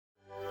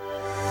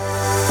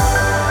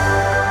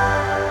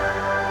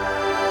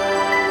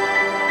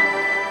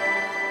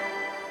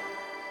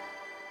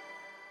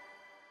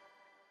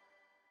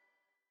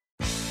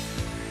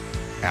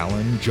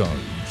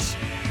Jones,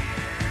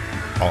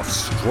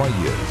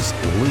 Australia's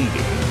leading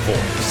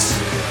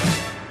voice.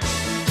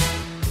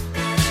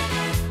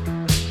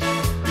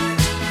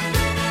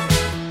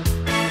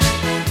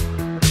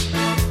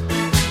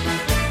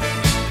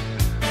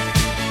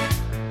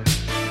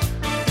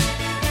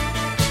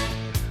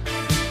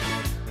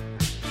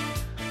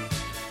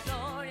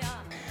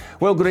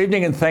 Well, good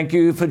evening and thank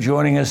you for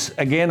joining us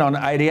again on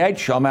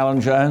ADH. I'm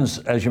Alan Jones,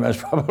 as you most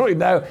probably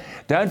know.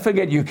 Don't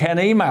forget you can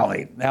email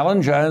me,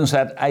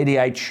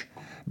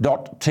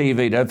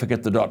 alanjones@adh.tv. Don't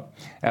forget the dot.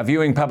 Our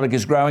viewing public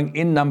is growing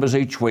in numbers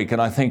each week,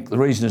 and I think the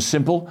reason is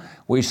simple.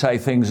 We say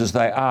things as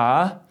they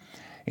are,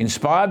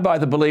 inspired by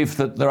the belief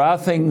that there are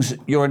things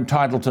you're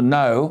entitled to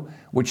know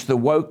which the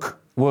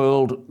woke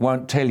world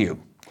won't tell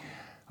you.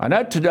 I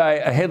note today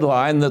a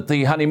headline that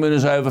the honeymoon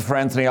is over for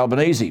Anthony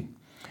Albanese.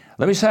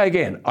 Let me say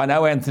again, I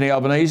know Anthony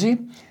Albanese.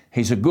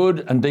 He's a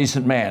good and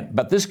decent man.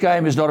 But this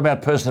game is not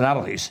about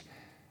personalities.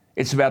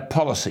 It's about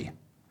policy.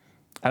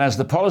 And as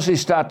the policies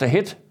start to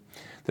hit,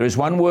 there is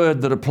one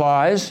word that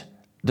applies: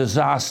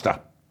 disaster.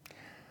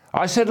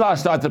 I said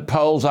last night that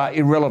polls are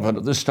irrelevant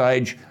at this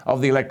stage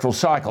of the electoral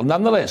cycle.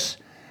 Nonetheless,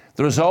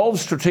 the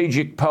Resolve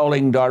Strategic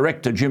Polling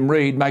Director, Jim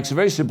Reid, makes a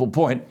very simple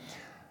point.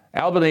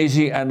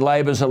 Albanese and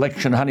Labor's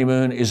election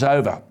honeymoon is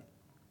over.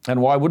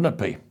 And why wouldn't it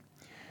be?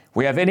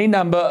 We have any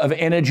number of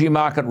energy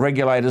market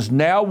regulators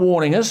now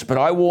warning us, but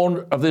I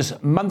warned of this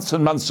months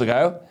and months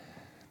ago,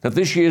 that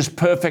this year's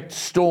perfect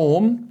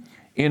storm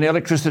in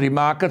electricity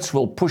markets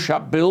will push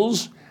up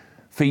bills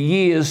for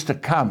years to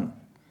come.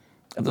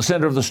 At the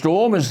centre of the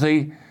storm is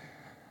the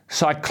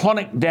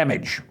cyclonic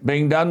damage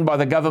being done by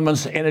the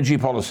government's energy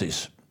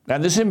policies.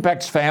 And this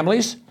impacts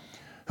families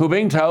who are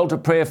being told to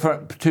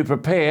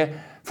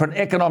prepare for an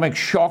economic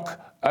shock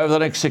over the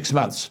next 6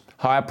 months,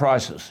 higher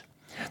prices.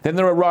 Then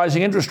there are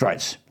rising interest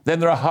rates. Then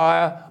there are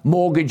higher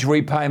mortgage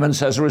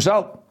repayments as a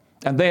result.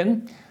 And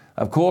then,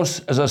 of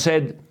course, as I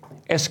said,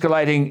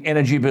 escalating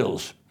energy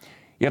bills.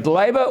 Yet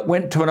Labor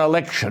went to an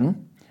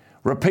election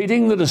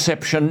repeating the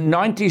deception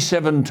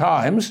 97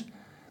 times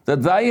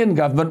that they in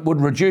government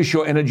would reduce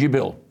your energy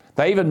bill.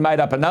 They even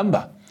made up a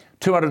number,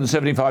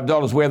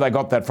 $275. Where they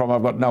got that from,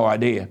 I've got no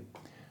idea.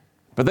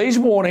 But these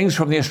warnings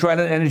from the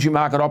Australian energy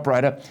market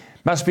operator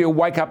must be a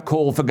wake-up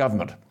call for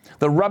government.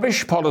 The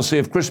rubbish policy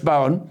of Chris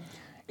Bowen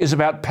is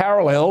about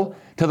parallel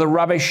to the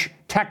rubbish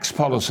tax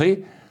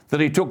policy that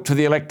he took to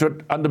the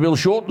electorate under Bill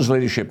Shorten's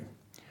leadership.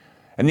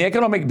 And the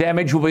economic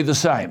damage will be the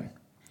same.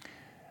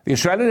 The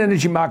Australian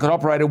energy market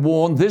operator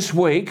warned this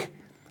week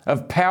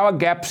of power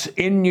gaps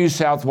in New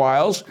South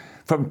Wales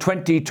from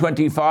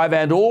 2025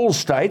 and all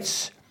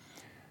states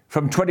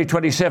from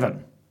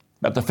 2027.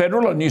 But the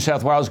federal and New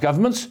South Wales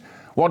governments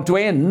want to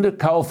end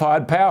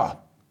coal-fired power.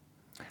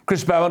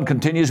 Chris Bowen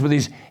continues with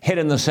his head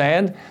in the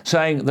sand,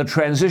 saying the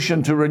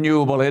transition to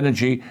renewable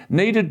energy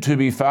needed to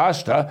be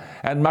faster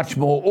and much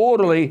more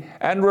orderly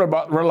and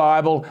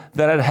reliable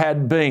than it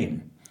had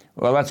been.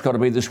 Well, that's got to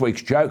be this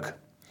week's joke.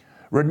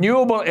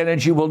 Renewable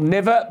energy will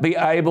never be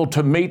able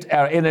to meet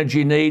our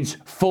energy needs,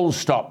 full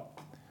stop.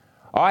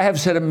 I have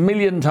said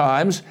 1,000,000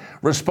 times,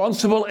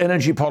 responsible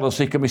energy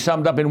policy can be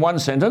summed up in one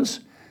sentence.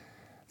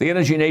 The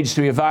energy needs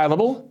to be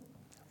available,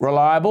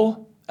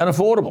 reliable and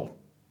affordable.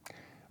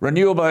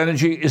 Renewable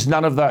energy is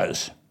none of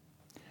those.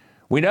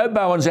 We know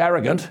Bowen's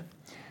arrogant,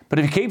 but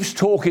if he keeps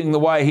talking the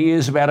way he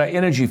is about our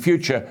energy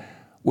future,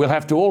 we'll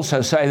have to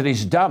also say that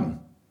he's dumb.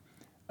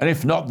 And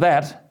if not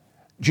that,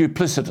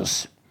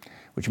 duplicitous,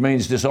 which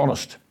means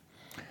dishonest.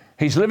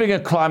 He's living a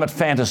climate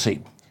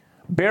fantasy,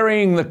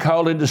 burying the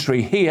coal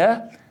industry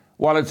here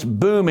while it's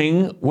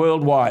booming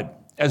worldwide.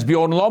 As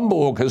Bjorn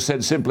Lomborg has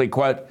said simply,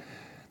 quote,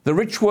 "The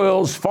rich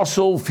world's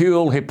fossil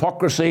fuel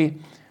hypocrisy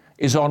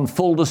is on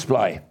full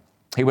display."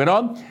 He went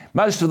on,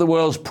 most of the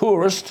world's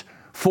poorest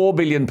 4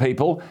 billion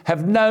people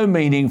have no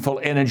meaningful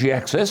energy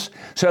access,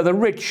 so the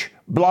rich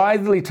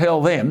blithely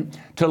tell them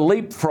to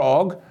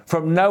leapfrog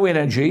from no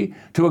energy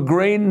to a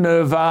green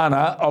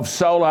nirvana of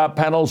solar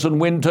panels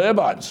and wind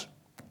turbines,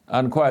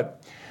 unquote.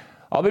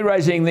 I'll be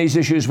raising these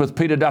issues with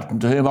Peter Dutton,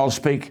 to whom I'll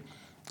speak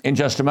in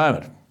just a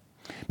moment.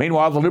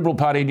 Meanwhile, the Liberal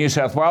Party in New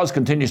South Wales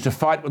continues to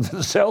fight with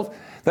itself.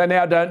 They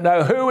now don't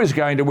know who is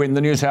going to win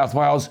the New South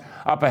Wales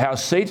upper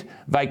house seat,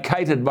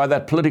 vacated by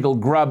that political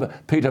grub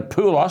Peter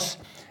Poulos,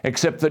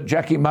 except that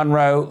Jackie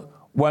Munro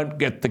won't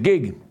get the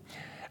gig.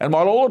 And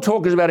while all the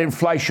talk is about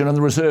inflation and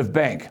the Reserve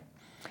Bank,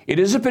 it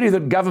is a pity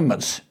that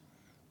governments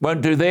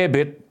won't do their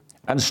bit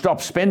and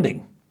stop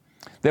spending.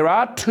 There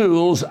are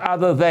tools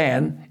other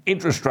than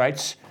interest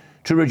rates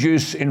to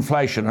reduce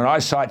inflation, and I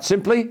cite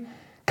simply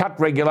cut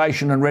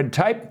regulation and red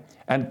tape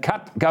and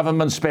cut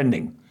government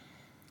spending.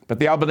 But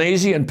the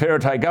Albanese and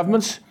Perrottet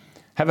governments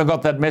haven't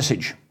got that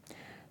message.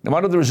 No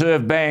wonder the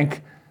Reserve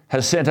Bank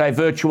has sent a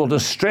virtual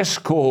distress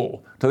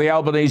call to the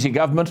Albanese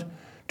government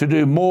to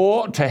do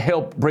more to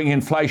help bring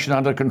inflation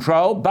under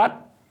control,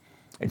 but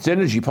its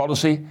energy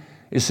policy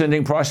is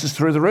sending prices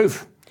through the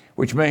roof,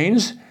 which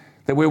means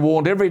that we're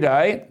warned every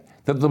day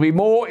that there'll be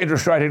more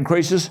interest rate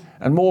increases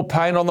and more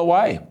pain on the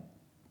way.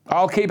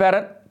 I'll keep at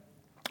it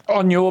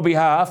on your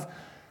behalf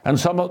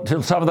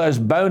until some of those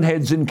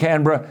boneheads in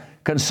Canberra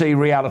can see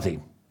reality.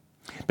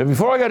 But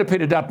before I go to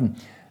Peter Dutton,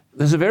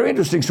 there's a very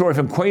interesting story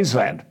from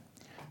Queensland,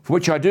 for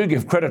which I do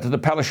give credit to the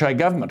Palaszczuk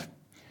government.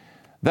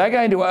 They're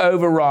going to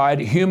override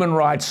human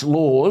rights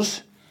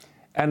laws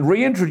and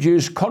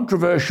reintroduce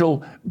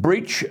controversial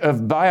breach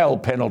of bail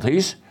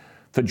penalties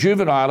for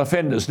juvenile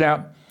offenders.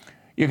 Now,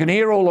 you can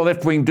hear all the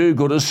left-wing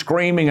do-gooders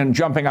screaming and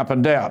jumping up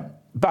and down,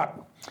 but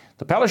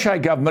the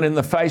Palaszczuk government, in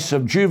the face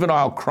of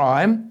juvenile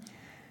crime,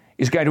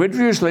 is going to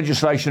introduce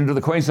legislation into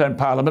the Queensland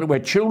Parliament where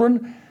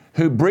children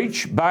who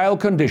breach bail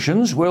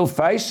conditions will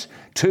face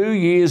 2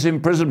 years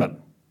imprisonment.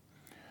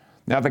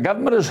 Now, the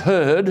government has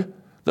heard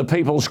the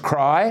people's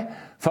cry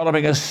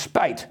following a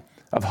spate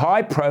of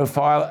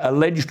high-profile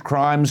alleged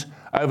crimes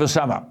over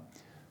summer.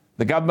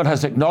 The government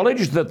has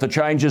acknowledged that the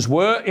changes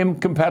were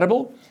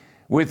incompatible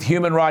with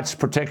human rights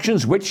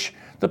protections, which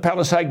the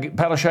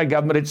Palaszczuk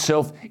government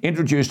itself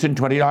introduced in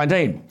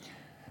 2019.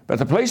 But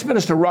the Police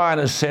Minister Ryan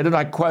has said, and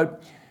I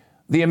quote,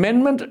 "The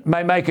amendment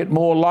may make it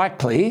more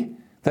likely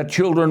that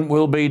children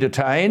will be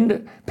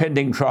detained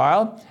pending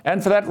trial,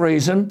 and for that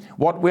reason,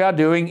 what we are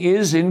doing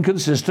is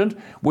inconsistent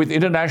with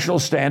international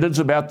standards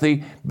about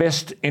the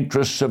best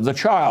interests of the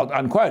child,"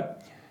 unquote.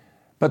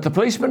 But the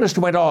Police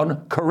Minister went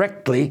on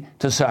correctly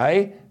to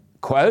say,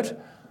 quote,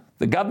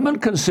 "The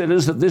government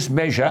considers that this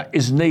measure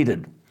is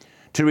needed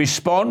to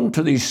respond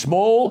to the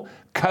small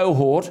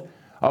cohort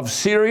of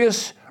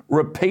serious,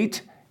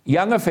 repeat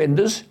young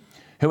offenders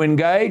who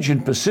engage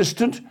in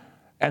persistent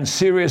and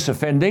serious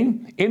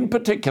offending, in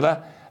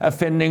particular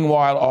offending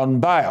while on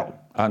bail,"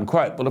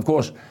 unquote. Well, of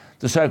course,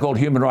 the so-called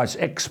human rights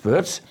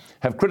experts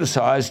have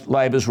criticised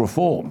Labor's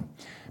reform,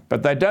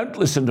 but they don't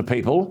listen to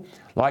people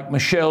like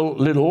Michelle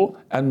Liddle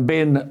and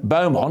Ben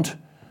Beaumont,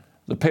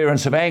 the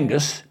parents of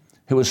Angus,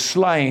 who was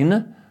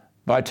slain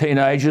by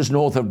teenagers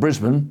north of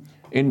Brisbane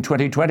in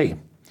 2020.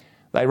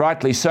 They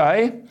rightly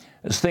say,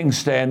 as things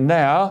stand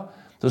now,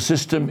 the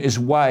system is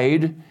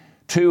weighed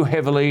too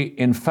heavily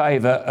in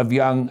favour of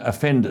young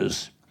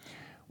offenders.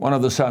 One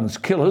of the son's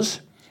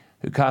killers,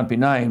 who can't be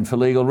named for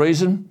legal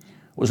reason,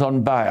 was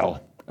on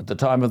bail at the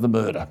time of the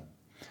murder.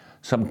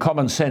 Some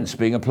common sense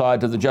being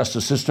applied to the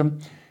justice system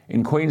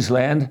in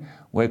Queensland,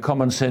 where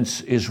common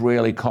sense is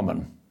rarely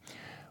common.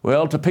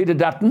 Well, to Peter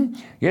Dutton.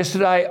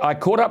 Yesterday I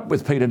caught up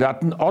with Peter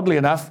Dutton, oddly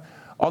enough,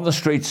 on the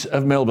streets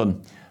of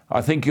Melbourne.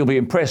 I think you'll be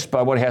impressed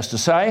by what he has to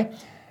say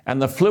and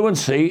the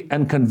fluency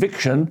and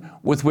conviction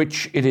with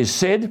which it is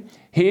said.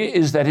 Here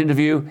is that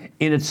interview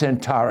in its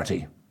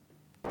entirety.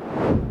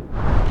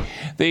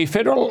 The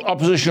federal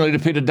opposition leader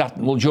Peter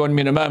Dutton will join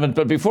me in a moment,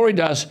 but before he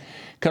does,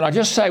 can I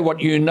just say what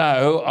you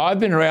know? I've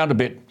been around a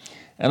bit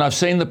and I've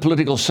seen the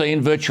political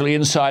scene virtually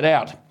inside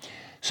out.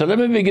 So let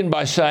me begin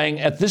by saying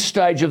at this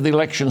stage of the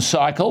election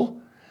cycle,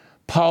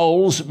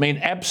 polls mean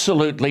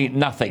absolutely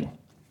nothing.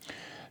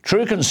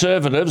 True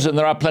Conservatives, and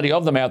there are plenty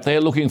of them out there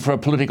looking for a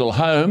political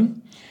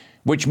home,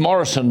 which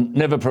Morrison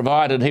never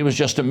provided. He was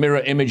just a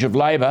mirror image of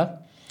Labor.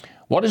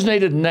 What is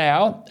needed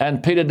now,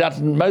 and Peter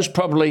Dutton most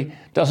probably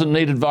doesn't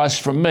need advice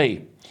from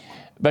me,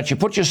 but you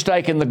put your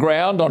stake in the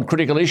ground on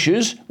critical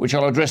issues, which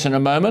I'll address in a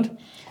moment,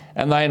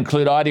 and they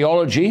include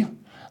ideology,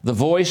 the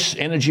voice,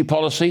 energy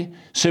policy,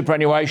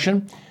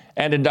 superannuation,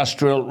 and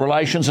industrial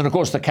relations, and of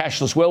course the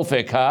cashless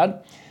welfare card.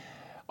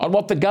 On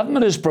what the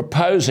government is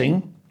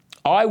proposing,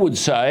 I would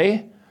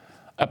say,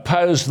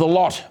 oppose the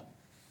lot.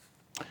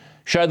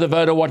 Show the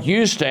voter what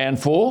you stand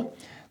for.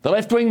 The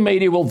left-wing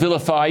media will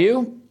vilify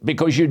you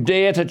because you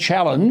dare to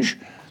challenge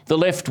the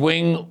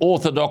left-wing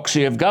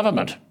orthodoxy of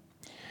government.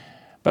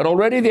 But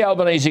already the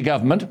Albanese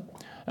government,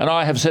 and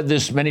I have said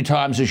this many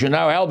times, as you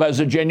know, Albo's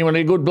a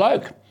genuinely good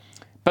bloke.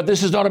 But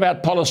this is not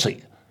about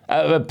policy,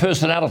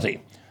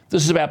 personality.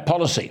 This is about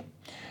policy.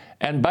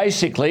 And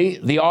basically,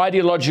 the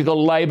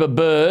ideological Labor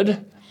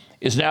bird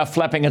is now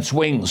flapping its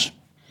wings.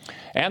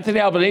 Anthony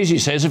Albanese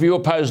says if you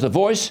oppose the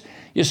voice,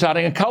 you're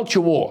starting a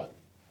culture war.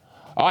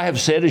 I have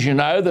said, as you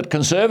know, that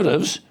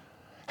Conservatives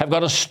have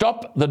got to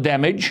stop the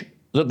damage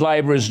that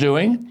Labor is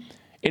doing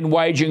in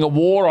waging a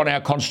war on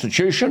our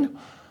Constitution,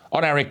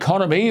 on our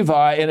economy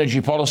via energy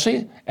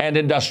policy and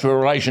industrial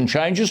relation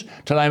changes,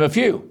 to name a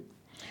few.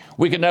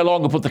 We can no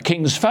longer put the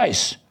King's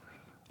face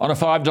on a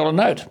 $5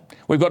 note.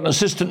 We've got an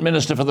Assistant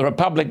Minister for the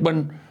Republic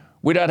when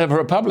we don't have a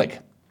Republic.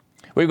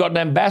 We've got an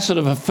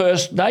ambassador for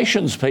First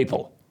Nations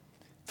people.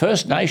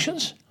 First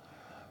Nations?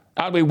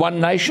 Aren't we one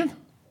nation?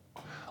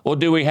 Or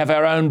do we have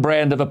our own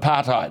brand of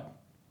apartheid?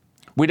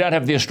 We don't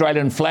have the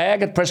Australian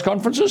flag at press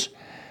conferences,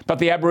 but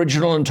the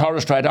Aboriginal and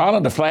Torres Strait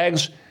Islander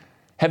flags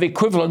have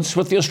equivalence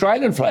with the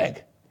Australian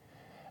flag.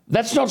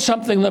 That's not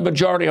something the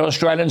majority of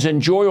Australians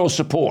enjoy or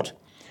support.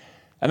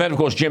 And then, of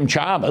course, Jim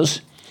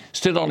Chalmers,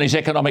 still on his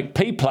economic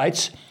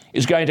P-plates,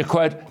 is going to,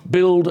 quote,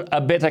 build a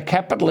better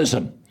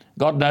capitalism.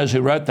 God knows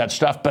who wrote that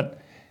stuff,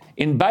 but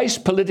in base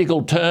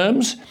political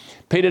terms,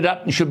 Peter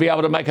Dutton should be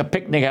able to make a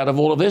picnic out of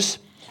all of this,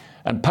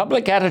 and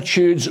public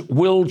attitudes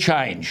will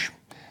change.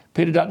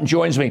 Peter Dutton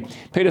joins me.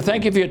 Peter,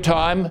 thank you for your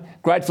time.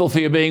 Grateful for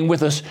you being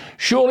with us.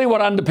 Surely what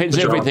underpins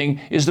everything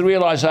is the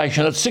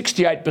realisation that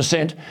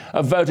 68%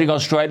 of voting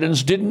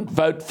Australians didn't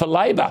vote for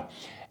Labor.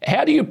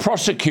 How do you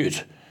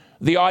prosecute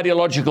the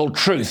ideological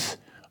truth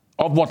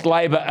of what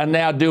Labor are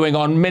now doing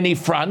on many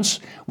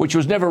fronts, which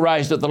was never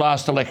raised at the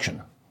last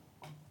election?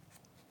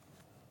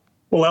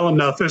 Well, Alan,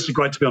 firstly,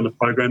 great to be on the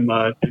program.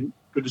 And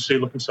good to see you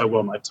looking so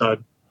well, mate.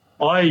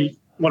 I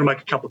want to make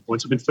a couple of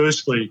points.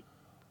 Firstly,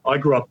 I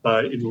grew up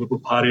in the Liberal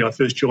Party. I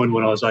first joined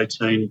when I was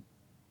 18.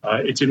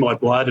 It's in my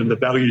blood, and the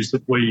values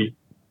that we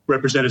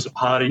represent as a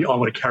party, I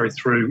want to carry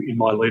through in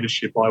my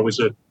leadership. I was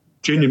a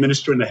junior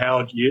minister in the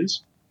Howard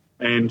years,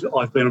 and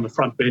I've been on the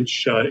front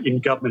bench in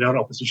government and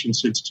opposition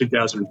since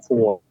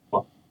 2004.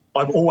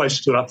 I've always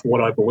stood up for what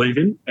I believe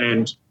in,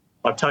 and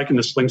I've taken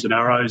the slings and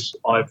arrows.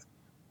 I've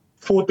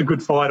fought the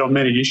good fight on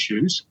many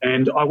issues,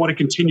 and I want to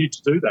continue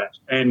to do that.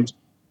 And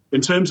in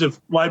terms of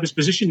Labor's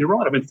position, you're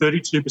right.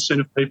 32%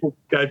 of people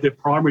gave their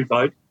primary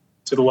vote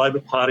to the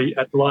Labor Party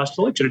at the last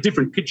election. A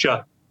different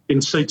picture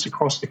in seats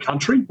across the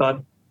country,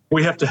 but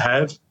we have to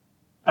have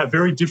a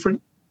very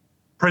different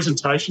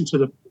presentation to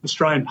the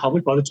Australian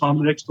public by the time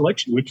of the next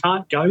election. We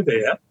can't go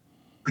there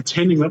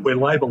pretending that we're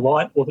Labor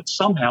light or that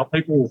somehow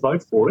people will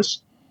vote for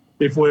us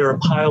if we're a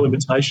pale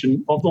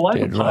imitation of the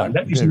Labor Party.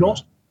 That is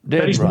not the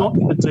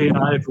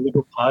DNA of the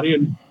Liberal Party,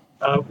 and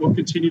we'll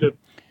continue to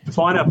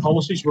define our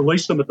policies,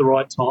 release them at the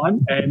right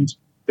time, and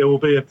there will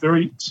be a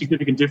very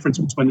significant difference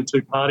between the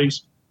two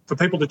parties for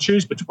people to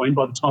choose between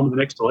by the time of the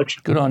next election.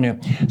 Good on you.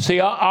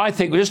 See, I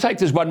think we'll just take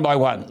this one by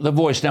one. The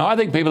Voice. Now, I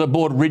think people are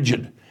bored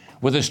rigid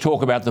with this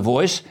talk about the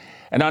Voice,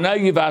 and I know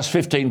you've asked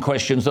 15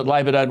 questions that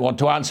Labor don't want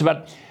to answer,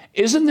 but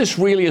isn't this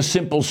really a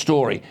simple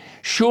story?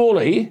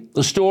 Surely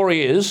the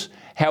story is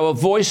how a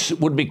voice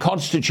would be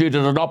constituted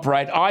and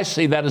operate. I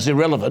see that as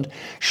irrelevant.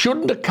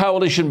 Shouldn't a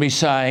coalition be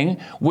saying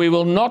we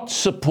will not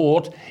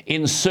support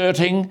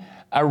inserting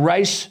a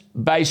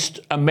race-based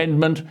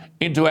amendment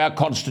into our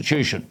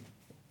constitution?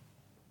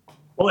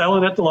 Well,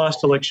 Alan, at the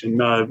last election,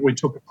 we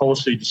took a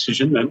policy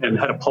decision and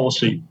had a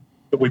policy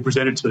that we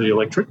presented to the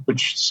electorate,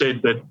 which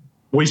said that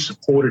we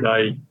supported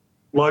a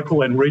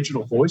local and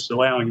regional voice,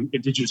 allowing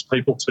Indigenous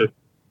people to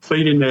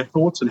feed in their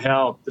thoughts and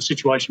how the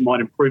situation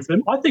might improve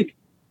them. I think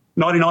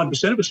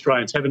 99% of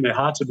Australians have in their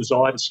hearts a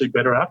desire to see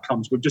better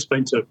outcomes. We've just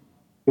been to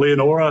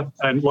Leonora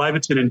and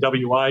Laverton in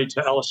WA,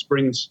 to Alice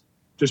Springs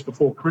just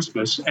before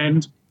Christmas,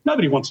 and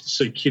nobody wants to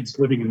see kids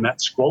living in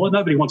that squalor.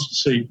 Nobody wants to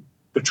see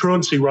the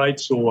truancy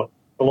rates or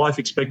the life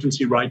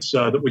expectancy rates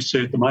that we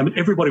see at the moment.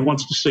 Everybody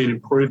wants to see an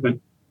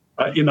improvement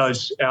in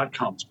those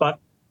outcomes. But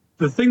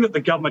the thing that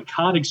the government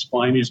can't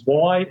explain is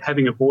why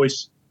having a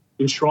voice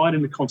enshrined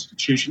in the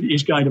Constitution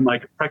is going to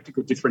make a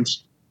practical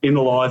difference in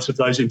the lives of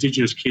those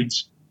Indigenous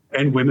kids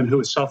and women who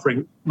are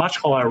suffering much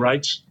higher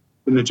rates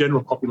than the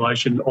general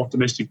population of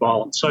domestic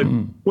violence.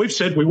 So we've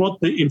said we want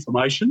the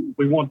information,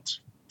 we want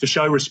to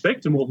show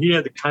respect, and we'll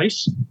hear the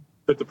case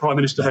that the Prime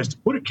Minister has to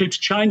put. It keeps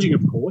changing,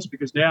 of course,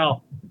 because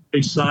now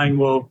he's saying,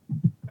 well,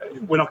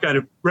 we're not going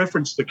to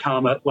reference the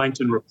Karma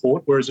Langton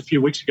report, whereas a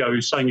few weeks ago he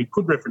was saying he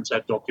could reference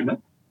that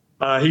document.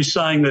 He's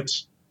saying that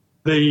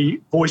the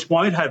Voice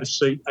won't have a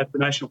seat at the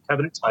National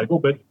Cabinet table,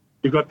 but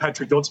you've got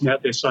Patrick Dodson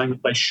out there saying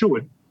that they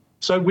should.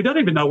 So we don't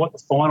even know what the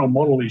final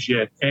model is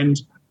yet.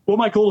 And we'll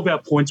make all of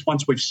our points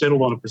once we've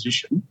settled on a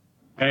position,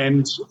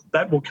 and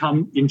that will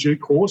come in due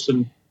course.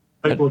 And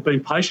people have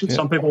been patient.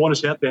 Some people want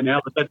us out there now,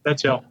 but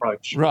that's our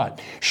approach.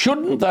 Right.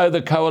 Shouldn't, though,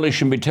 the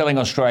coalition be telling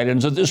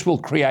Australians that this will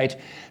create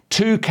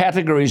two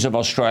categories of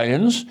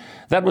Australians?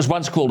 That was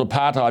once called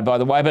apartheid, by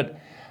the way. But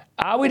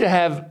are we to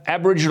have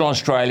Aboriginal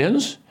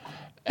Australians,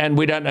 and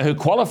we don't know who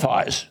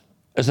qualifies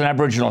as an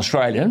Aboriginal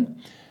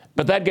Australian,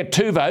 but they'd get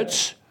 2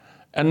 votes,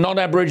 and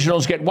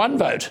non-Aboriginals get 1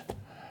 vote?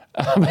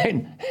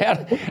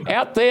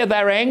 Out there,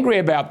 they're angry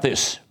about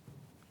this.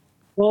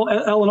 Well,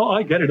 Alan,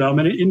 I get it.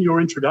 In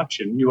your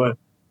introduction, you were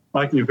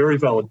making a very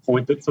valid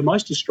point that for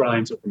most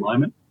Australians at the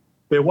moment,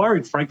 they're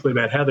worried, frankly,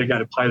 about how they're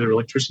going to pay their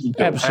electricity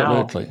bill,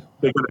 Absolutely. how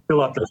they're going to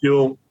fill up the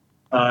fuel,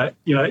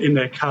 in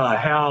their car,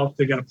 how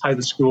they're going to pay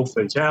the school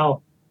fees,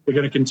 how they're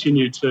going to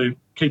continue to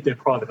keep their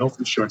private health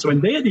insurance.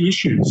 They're the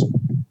issues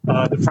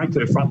that,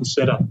 frankly, are front and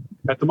centre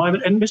at the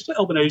moment. And Mr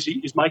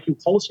Albanese is making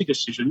policy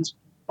decisions,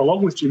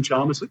 along with Jim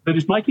Chalmers, that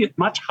is making it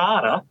much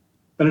harder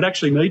than it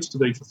actually needs to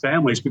be for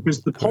families,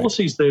 because the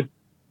policies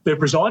they're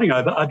presiding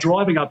over are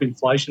driving up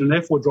inflation and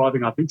therefore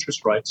driving up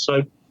interest rates.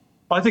 So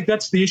I think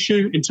that's the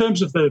issue. In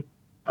terms of the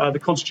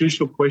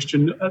constitutional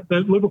question,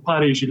 the Liberal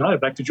Party, as you know,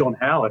 back to John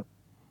Howard,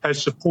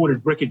 has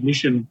supported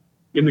recognition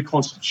in the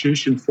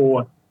Constitution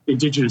for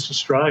Indigenous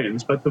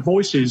Australians. But the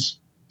Voice is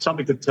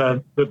something that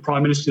the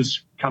Prime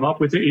Minister's come up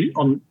with.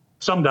 On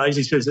some days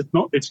he says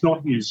it's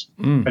not his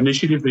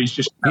initiative. He's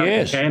just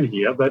can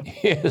here. But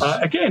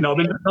again,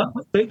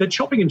 they're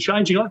chopping and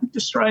changing. I think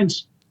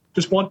Australians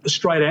just want a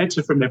straight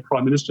answer from their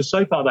Prime Minister.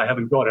 So far they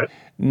haven't got it.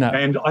 No.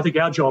 And I think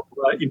our job,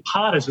 in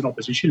part as an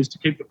opposition, is to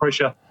keep the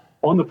pressure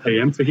on the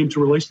PM for him to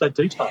release that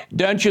detail.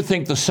 Don't you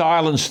think the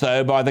silence,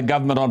 though, by the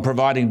government on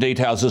providing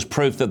details is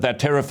proof that they're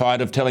terrified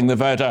of telling the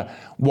voter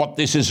what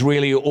this is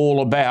really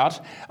all about?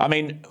 I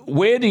mean,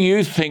 where do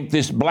you think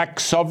this black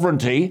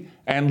sovereignty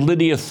and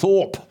Lydia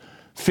Thorpe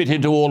fit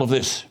into all of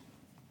this?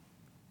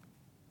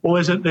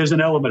 Well, there's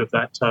an element of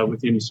that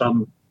within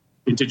some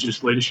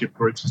Indigenous leadership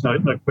groups.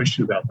 There's no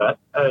question about that.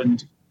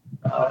 And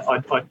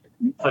I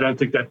don't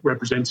think that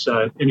represents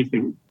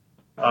anything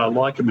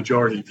like a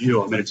majority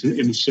view. I mean, it's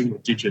in the single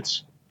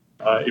digits,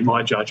 in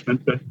my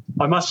judgment. But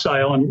I must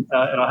say and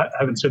I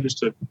haven't said this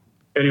to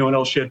anyone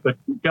else yet, but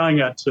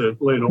going out to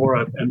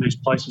Leonora and these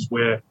places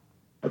where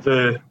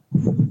the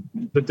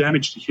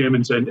damage to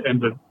humans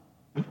and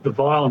the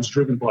violence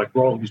driven by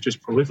grog is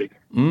just prolific.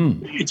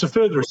 It's a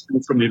further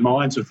ascent from the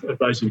minds of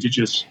those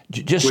Indigenous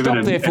Just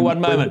stop there for one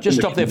moment. Just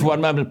stop there for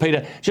one moment,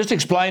 Peter. Just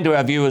explain to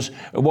our viewers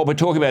what we're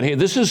talking about here.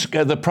 This is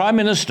the Prime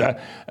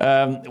Minister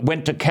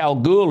went to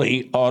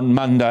Kalgoorlie on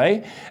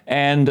Monday,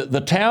 and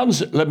the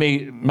towns, let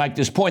me make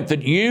this point,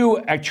 that you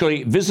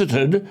actually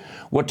visited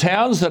were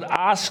towns that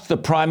asked the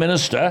Prime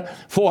Minister,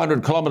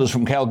 400 kilometres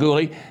from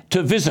Kalgoorlie,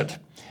 to visit.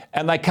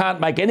 And they can't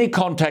make any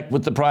contact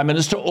with the Prime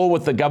Minister or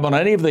with the government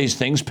on any of these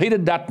things. Peter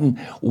Dutton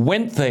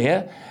went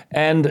there,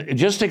 and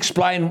just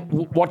explain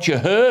what you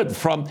heard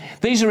from...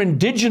 These are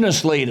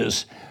Indigenous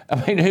leaders,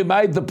 I mean, who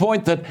made the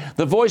point that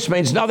the voice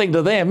means nothing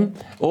to them,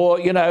 or,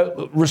 you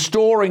know,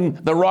 restoring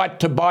the right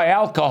to buy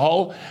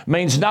alcohol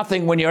means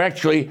nothing when you're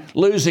actually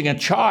losing a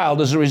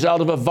child as a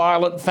result of a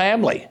violent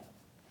family.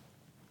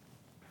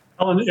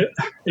 Alan,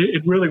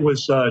 it really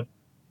was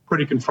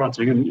pretty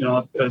confronting. And, you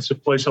know, as a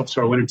police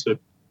officer, I went into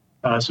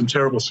some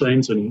terrible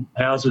scenes and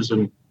houses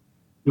and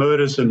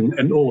murders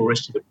and all the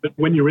rest of it. But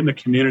when you're in the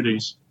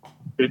communities,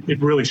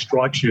 it really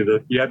strikes you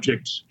that the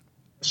abject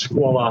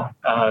squalor,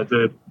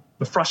 the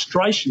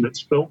frustration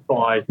that's felt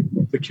by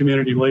the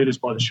community leaders,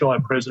 by the Shire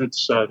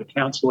presidents, the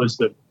councillors,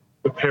 the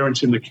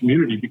parents in the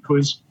community,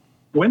 because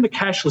when the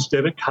cashless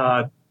debit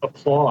card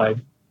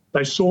applied,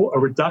 they saw a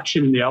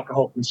reduction in the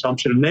alcohol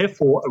consumption and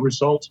therefore a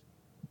result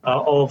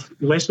of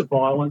lesser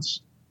violence,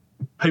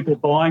 people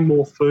buying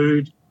more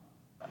food,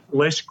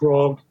 less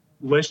grog,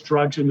 less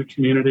drugs in the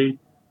community,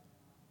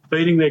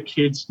 feeding their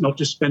kids, not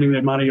just spending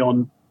their money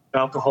on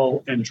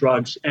alcohol and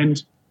drugs.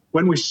 And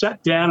when we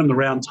sat down in the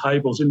round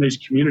tables in these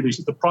communities,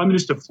 the Prime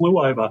Minister flew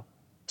over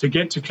to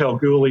get to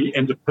Kalgoorlie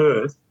and to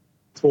Perth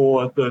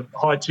for the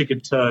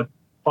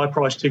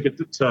high-price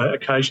ticket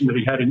occasion that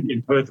he had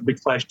in Perth, a big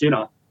flash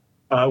dinner,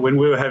 when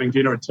we were having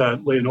dinner at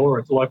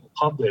Leonora at the local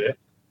pub there.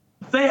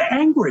 They're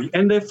angry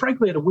and they're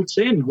frankly at a wit's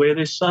end, where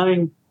they're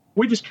saying,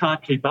 we just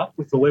can't keep up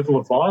with the level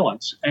of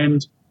violence.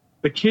 And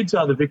the kids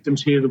are the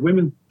victims here. The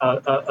women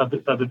are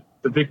the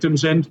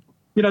victims. And,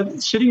 you know,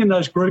 sitting in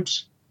those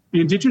groups,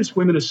 the Indigenous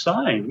women are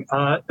saying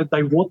that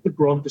they want the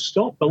grog to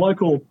stop. The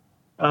local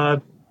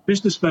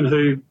businessman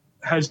who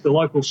has the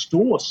local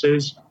store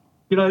says,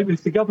 you know,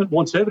 if the government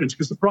wants evidence,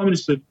 because the Prime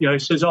Minister, you know,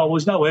 says, oh, well,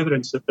 there's no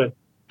evidence that the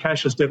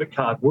cashless debit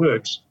card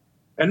works.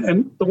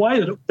 And the way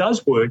that it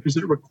does work is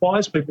that it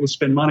requires people to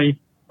spend money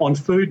on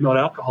food, not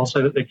alcohol,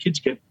 so that their kids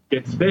get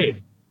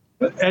fed.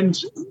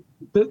 And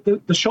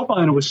the shop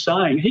owner was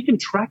saying he can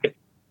track it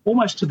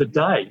almost to the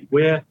day,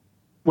 where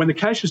when the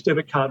cashless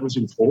debit card was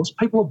enforced,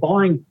 people are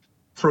buying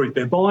fruit,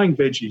 they're buying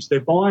veggies, they're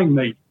buying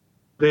meat,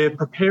 they're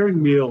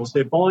preparing meals,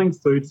 they're buying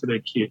food for their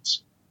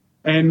kids.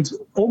 And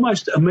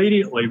almost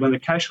immediately when the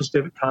cashless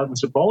debit card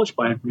was abolished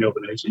by Anthony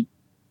Albanese,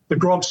 the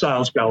grog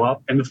sales go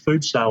up and the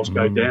food sales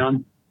go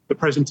down. The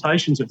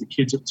presentations of the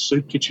kids at the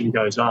soup kitchen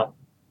goes up.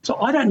 So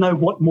I don't know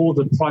what more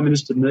the Prime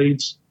Minister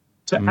needs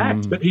to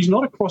act, but he's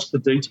not across the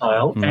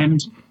detail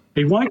and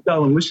he won't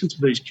go and listen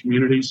to these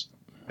communities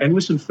and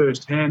listen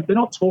firsthand. They're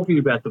not talking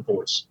about the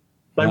voice.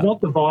 They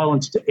want the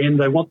violence to end,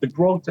 they want the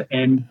grog to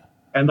end,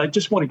 and they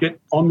just want to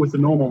get on with the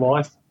normal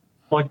life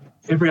like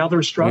every other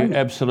Australian. Yeah,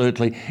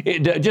 absolutely.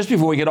 Just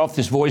before we get off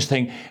this voice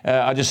thing,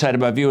 I just say to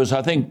my viewers,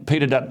 I think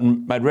Peter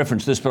Dutton made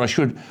reference to this, but I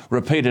should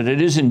repeat it.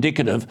 It is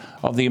indicative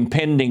of the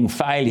impending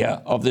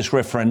failure of this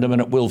referendum,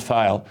 and it will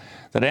fail,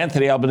 that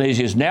Anthony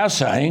Albanese is now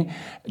saying,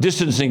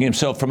 distancing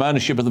himself from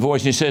ownership of the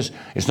voice, and he says,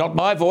 it's not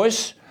my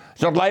voice,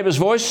 it's not Labor's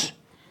voice,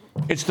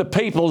 it's the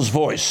people's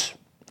voice.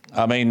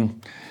 I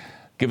mean,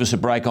 give us a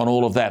break on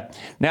all of that.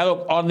 Now,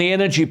 look, on the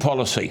energy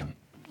policy,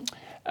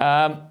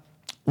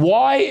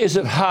 why is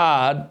it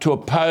hard to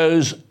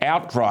oppose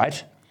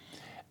outright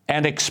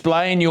and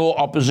explain your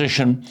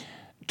opposition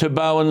to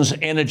Bowen's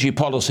energy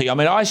policy? I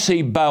mean, I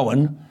see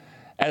Bowen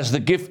as the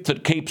gift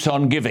that keeps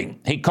on giving.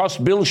 He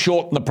cost Bill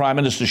Shorten the Prime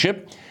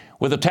Ministership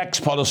with a tax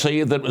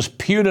policy that was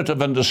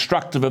punitive and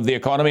destructive of the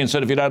economy and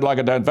said, if you don't like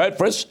it, don't vote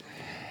for us.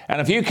 And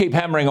if you keep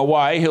hammering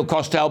away, he'll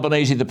cost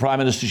Albanese the Prime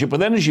Ministership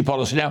with energy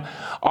policy. Now,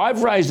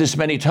 I've raised this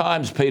many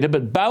times, Peter,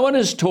 but Bowen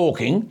is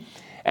talking,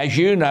 as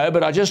you know,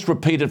 but I just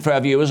repeat it for our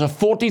viewers, a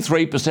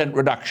 43%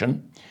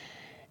 reduction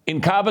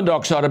in carbon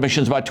dioxide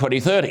emissions by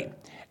 2030.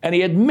 And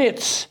he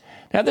admits,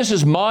 now this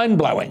is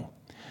mind-blowing,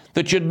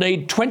 that you'd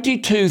need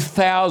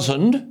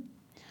 22,000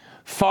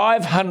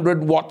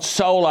 500-watt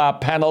solar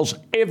panels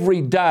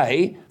every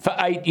day for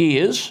 8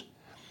 years.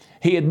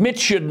 He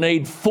admits you'd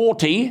need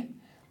 40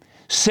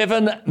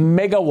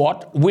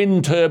 7-megawatt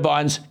wind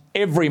turbines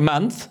every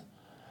month.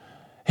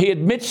 He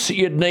admits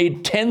you'd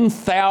need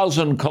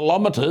 10,000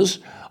 kilometres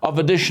of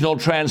additional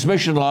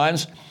transmission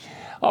lines.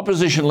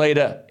 Opposition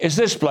leader, is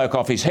this bloke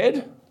off his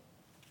head?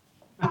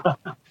 Well,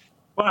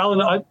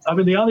 Alan, I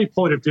mean, the only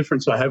point of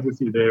difference I have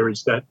with you there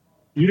is that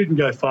you didn't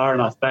go far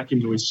enough back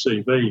into his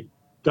CV.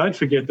 Don't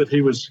forget that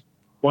he was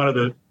one of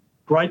the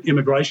great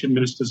immigration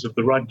ministers of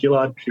the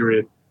Rudd-Gillard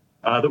period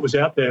that was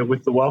out there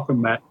with the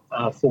welcome mat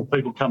for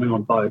people coming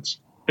on boats.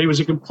 He was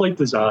a complete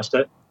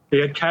disaster. He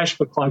had cash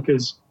for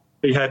clunkers.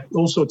 He had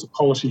all sorts of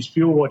policies,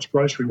 fuel watch,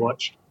 grocery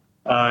watch.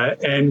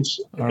 And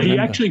he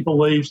actually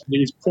believes that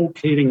he's Paul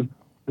Keating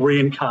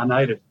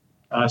reincarnated.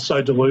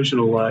 So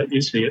delusional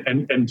is he.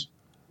 And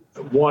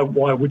why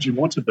would you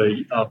want to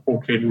be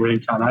Paul Keating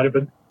reincarnated?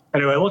 But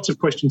anyway, lots of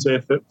questions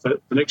there for the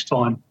next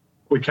time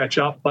we catch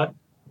up. But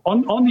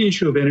on the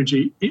issue of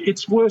energy,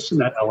 it's worse than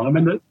that, Alan. I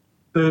mean,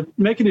 the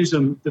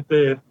mechanism that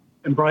they're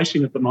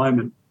embracing at the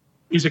moment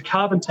is a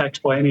carbon tax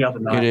by any other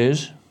name. It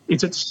is.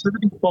 It's at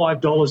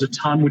 $75 a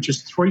tonne, which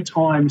is 3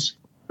 times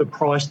the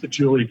price that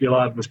Julia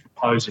Gillard was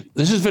proposing.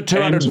 This is for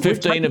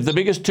 215 of the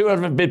biggest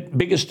 200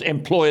 biggest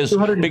employers,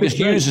 biggest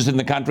users in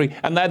the country,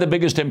 and they're the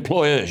biggest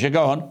employers. You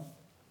go on.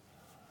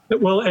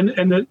 Well,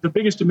 and the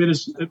biggest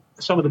emitters,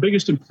 some of the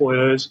biggest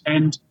employers,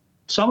 and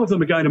some of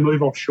them are going to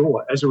move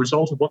offshore as a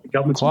result of what the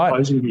government's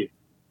imposing here.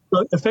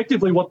 So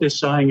effectively what they're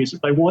saying is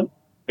that they want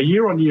a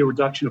year-on-year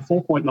reduction of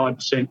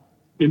 4.9%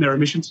 in their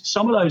emissions.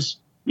 Some of those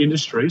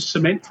industries,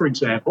 cement, for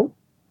example,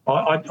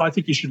 I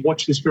think you should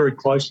watch this very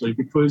closely,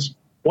 because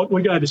what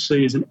we're going to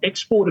see is an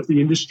export of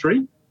the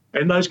industry,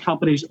 and those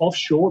companies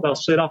offshore, they'll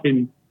set up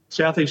in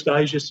Southeast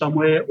Asia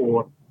somewhere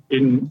or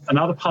in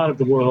another part of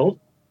the world,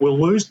 will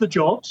lose the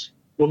jobs,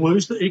 will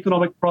lose the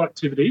economic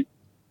productivity,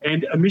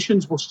 and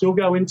emissions will still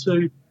go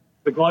into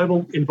the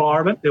global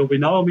environment. There will be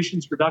no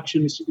emissions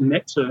reductions in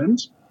net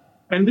terms.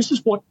 And this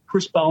is what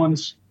Chris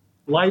Bowen's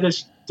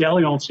latest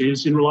dalliance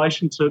is in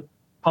relation to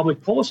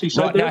public policy.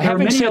 So right, there are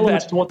many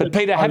elements to what... But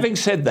Peter, having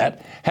said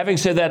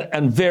that,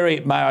 and very,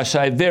 may I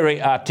say, very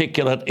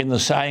articulate in the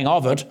saying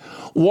of it,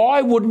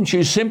 why wouldn't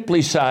you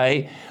simply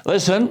say,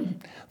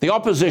 listen, the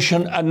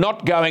opposition are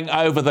not going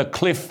over the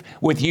cliff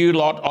with you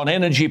lot on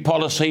energy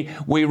policy.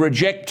 We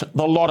reject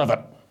the lot of it.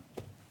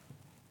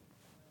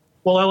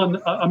 Well,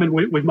 Alan, I mean,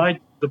 we've made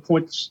the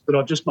points that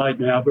I've just made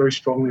now very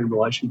strongly in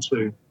relation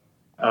to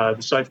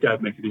the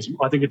safeguard mechanism.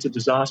 I think it's a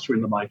disaster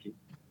in the making.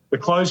 The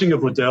closing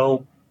of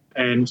Liddell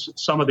and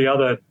some of the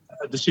other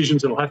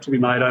decisions that will have to be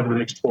made over the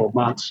next 12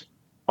 months,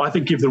 I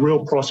think give the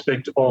real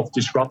prospect of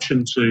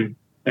disruption to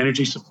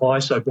energy supply,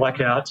 so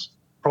blackouts.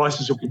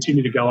 Prices will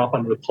continue to go up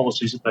under the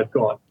policies that they've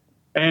got.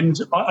 And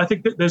I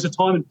think that there's a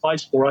time and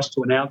place for us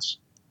to announce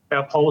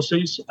our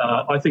policies.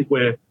 I think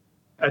we're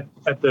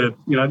at the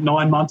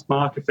 9-month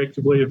mark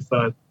effectively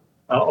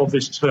of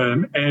this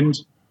term, and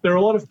there are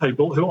a lot of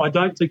people who I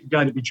don't think are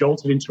going to be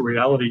jolted into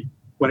reality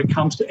when it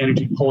comes to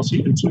energy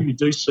policy until you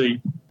do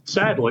see,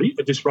 sadly,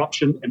 a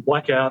disruption and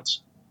blackouts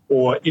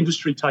or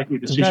industry taking a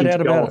decision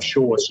to go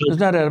offshore. So there's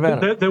no doubt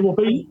about it. There will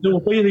be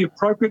the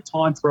appropriate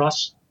time for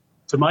us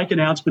to make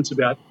announcements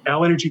about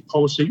our energy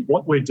policy,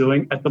 what we're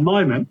doing. At the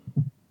moment,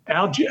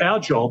 our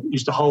job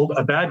is to hold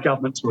a bad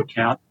government to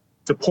account,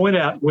 to point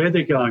out where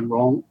they're going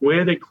wrong,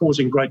 where they're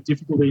causing great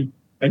difficulty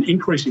and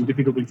increasing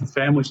difficulty for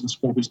families and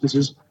small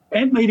businesses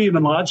and medium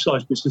and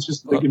large-sized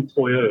businesses, the big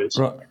employers.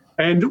 Right.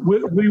 And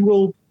we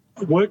will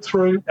work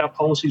through our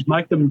policies,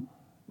 make them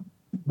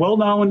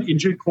well-known in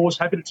due course,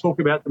 happy to talk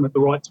about them at the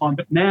right time.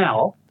 But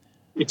now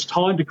it's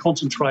time to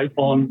concentrate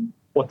on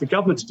what the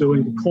government's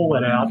doing, to call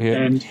that out. Yeah.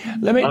 And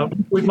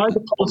we've made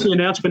the policy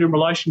announcement in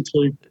relation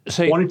to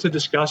wanting to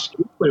discuss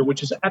nuclear,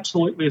 which is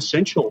absolutely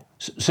essential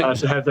to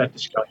have that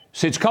discussion.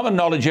 See, it's common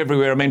knowledge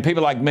everywhere. I mean,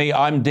 people like me,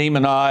 I'm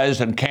demonised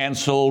and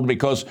cancelled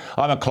because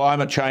I'm a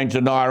climate change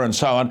denier and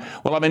so on.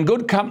 Well, I'm in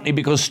good company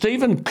because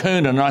Stephen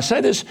Coonan, and I say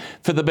this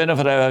for the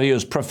benefit of our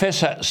viewers,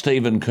 Professor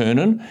Stephen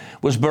Coonan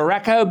was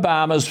Barack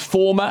Obama's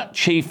former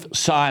chief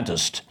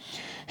scientist.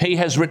 He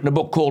has written a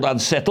book called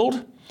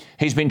Unsettled.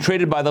 He's been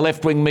treated by the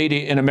left-wing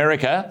media in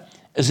America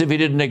as if he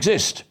didn't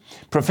exist.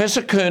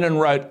 Professor Coonan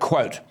wrote,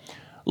 quote,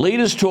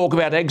 leaders talk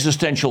about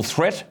existential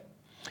threat,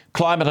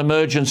 climate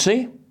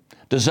emergency,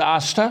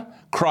 disaster,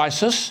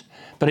 crisis,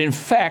 but in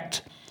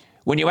fact,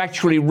 when you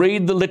actually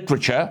read the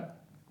literature,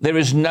 there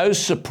is no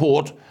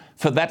support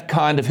for that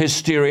kind of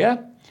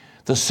hysteria.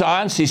 The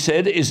science, he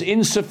said, is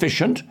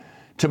insufficient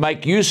to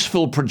make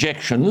useful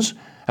projections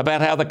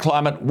about how the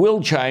climate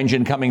will change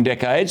in coming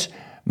decades,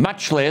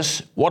 much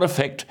less what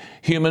effect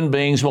human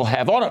beings will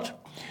have on it.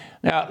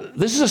 Now,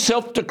 this is a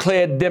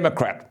self-declared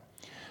Democrat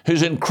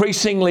who's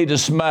increasingly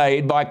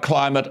dismayed by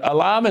climate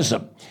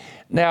alarmism.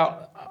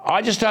 Now,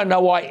 I just don't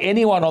know why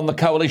anyone on the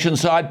coalition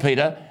side,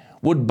 Peter,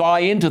 would buy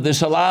into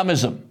this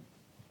alarmism.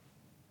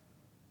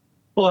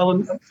 Well,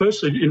 Alan,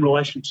 firstly, in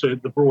relation to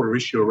the broader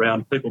issue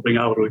around people being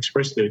able to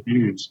express their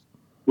views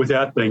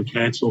without being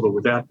cancelled or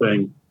without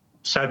being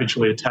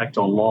savagely attacked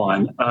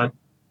online.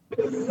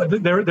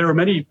 There are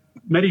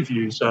many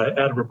views out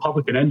of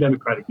Republican and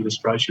Democratic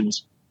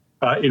administrations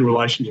in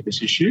relation to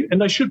this issue,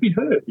 and they should be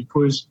heard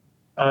because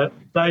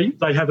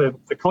they have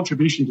a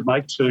contribution to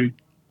make to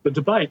the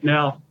debate.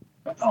 Now,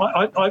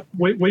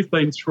 we've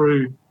been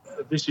through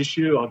this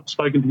issue. I've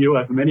spoken to you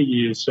over many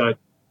years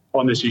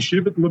on this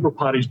issue, but the Liberal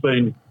Party's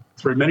been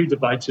through many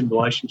debates in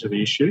relation to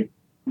the issue.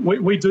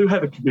 We do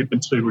have a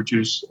commitment to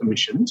reduce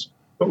emissions,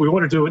 but we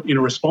want to do it in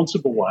a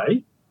responsible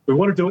way. We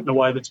want to do it in a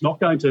way that's not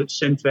going to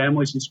send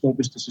families and small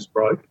businesses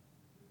broke.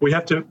 We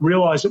have to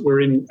realise that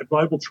we're in a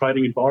global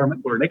trading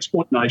environment. We're an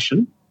export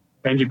nation,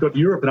 and you've got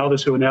Europe and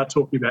others who are now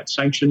talking about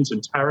sanctions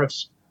and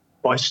tariffs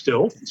by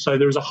stealth. So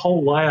there is a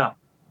whole layer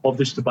of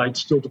this debate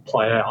still to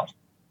play out.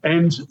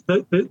 And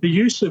the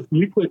use of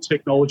nuclear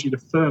technology to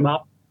firm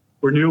up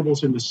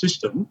renewables in the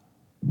system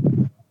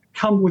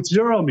come with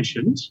zero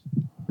emissions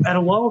at a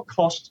lower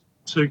cost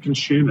to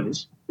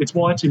consumers. It's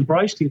why it's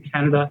embraced in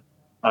Canada,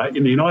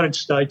 in the United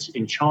States,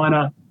 in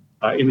China,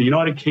 in the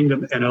United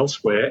Kingdom and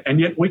elsewhere, and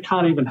yet we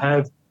can't even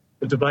have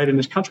a debate in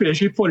this country.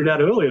 As you pointed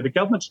out earlier, the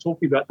government's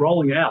talking about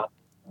rolling out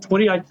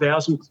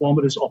 28,000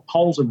 kilometres of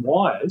poles and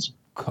wires,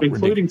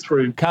 including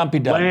through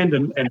land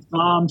and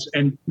farms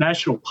and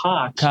national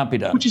parks,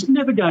 which is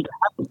never going to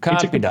happen.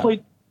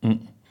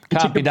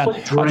 Can't be done.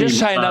 I'll just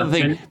say another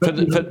thing.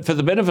 For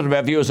the benefit of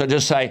our viewers, I'll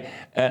just say,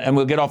 and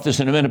we'll get off this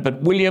in a minute,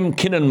 but William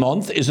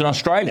Kinnenmonth is an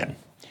Australian.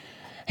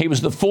 He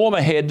was the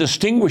former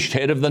distinguished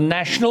head of the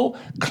National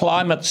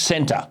Climate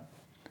Centre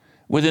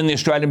within the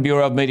Australian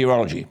Bureau of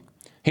Meteorology.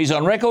 He's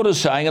on record as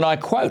saying, and I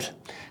quote,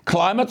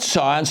 "Climate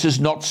science is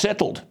not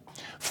settled.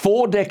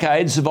 4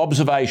 decades of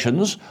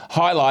observations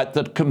highlight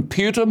that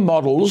computer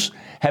models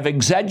have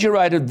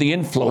exaggerated the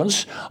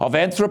influence of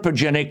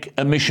anthropogenic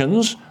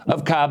emissions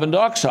of carbon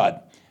dioxide."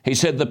 He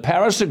said the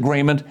Paris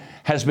Agreement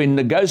has been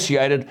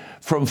negotiated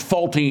from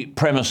faulty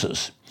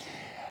premises.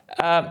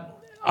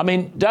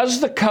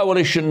 Does the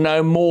coalition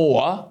know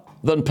more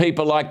than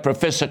people like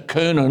Professor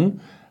Coonan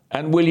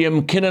and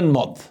William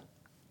Kinnenmonth?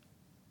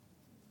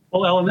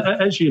 Well, Alan,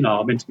 as you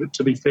know,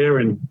 to be fair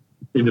in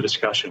the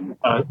discussion,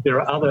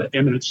 there are other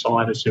eminent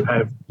scientists who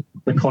have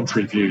the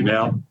contrary view.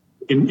 Now,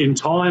 in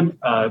time,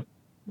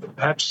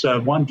 perhaps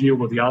one view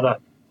or the other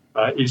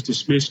is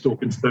dismissed or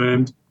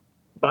confirmed.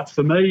 But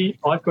for me,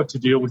 I've got to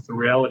deal with the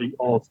reality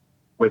of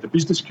where the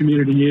business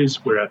community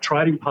is, where our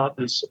trading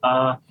partners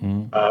are,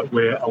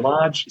 where a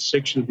large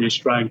section of the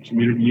Australian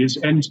community is.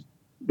 And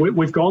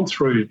we've gone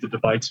through the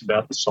debates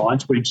about the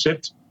science. We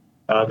accept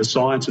the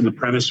science and the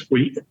premise.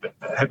 We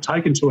have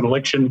taken to an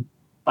election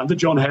under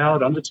John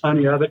Howard, under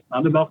Tony Abbott,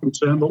 under Malcolm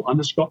Turnbull,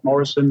 under Scott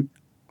Morrison,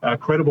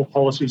 credible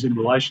policies in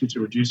relation to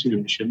reducing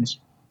emissions.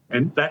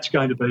 And that's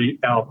going to be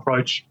our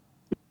approach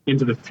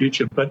into the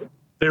future. But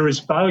there is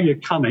failure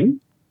coming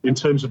in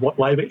terms of what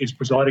Labor is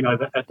presiding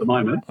over at the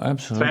moment.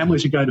 Absolutely.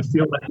 Families are going to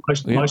feel that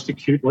most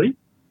acutely,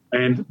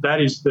 and that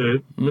is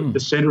the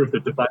centre of the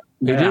debate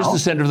now. It is the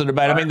centre of the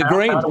debate. The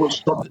Greens want to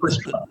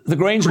stop. The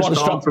Greens want to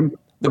stop.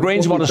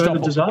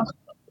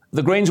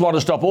 The Greens want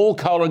to stop all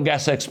coal and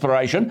gas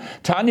exploration.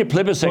 Tanya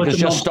Plibersek has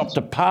just stopped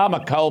a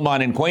Palmer coal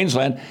mine in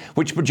Queensland,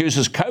 which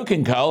produces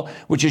coking coal,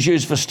 which is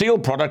used for steel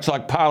products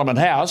like Parliament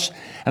House.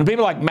 And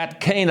people like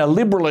Matt Keane, a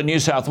Liberal in New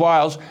South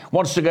Wales,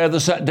 wants to go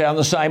down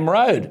the same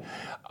road.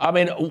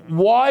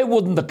 Why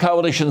wouldn't the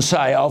coalition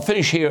say, I'll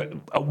finish here,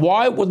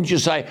 why wouldn't you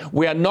say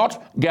we are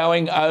not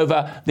going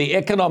over the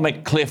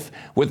economic cliff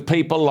with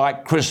people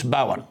like Chris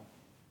Bowen?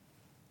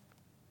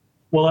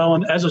 Well,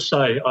 Alan, as I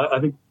say, I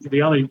think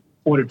the only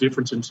point of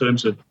difference in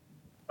terms of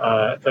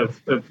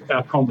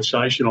our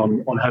conversation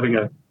on having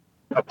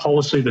a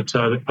policy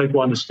that people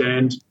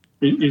understand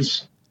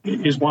is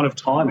one of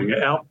timing.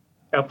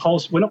 Our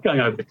policy, we're not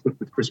going over the cliff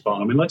with Chris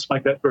Bowen. Let's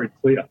make that very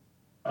clear.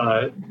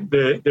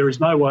 There is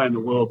no way in the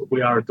world that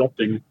we are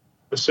adopting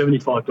a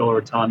 $75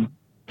 a tonne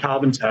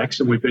carbon tax,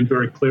 and we've been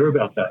very clear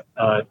about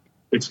that.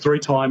 It's 3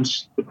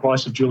 times the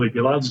price of Julia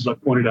Gillard's, as I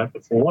pointed out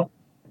before.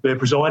 They're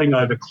presiding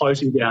over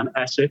closing down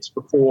assets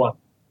before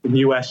the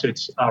new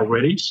assets are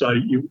ready. So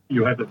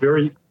you have a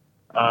very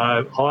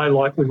high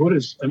likelihood,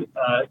 as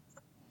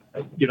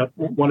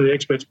one of the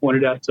experts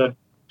pointed out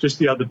just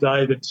the other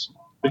day, that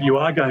you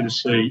are going to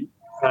see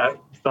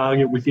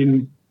failure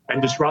within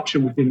and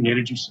disruption within the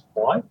energy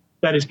supply.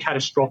 That is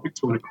catastrophic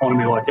to an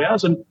economy like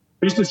ours. And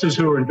businesses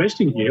who are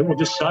investing here will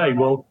just say,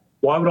 well,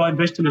 why would I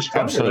invest in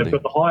Australia? Absolutely. They've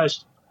got the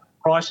highest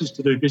prices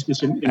to do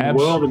business in the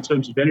world in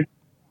terms of energy.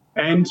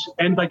 And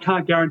they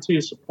can't guarantee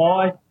a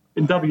supply.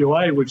 In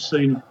WA, we've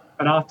seen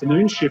an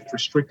afternoon shift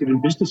restricted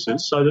in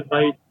businesses so that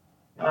they,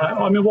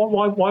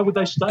 why would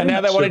they stay? And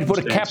now they wanted to put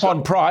a cap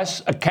on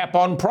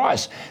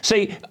price.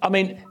 See,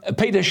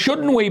 Peter,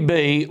 shouldn't we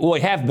be, well, we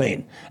have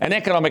been, an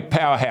economic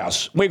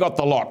powerhouse? We've got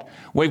the lot.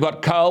 We've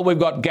got coal, we've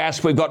got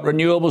gas, we've got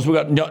renewables, we've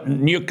got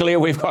nuclear,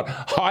 we've got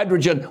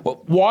hydrogen.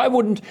 Why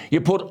wouldn't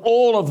you put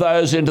all of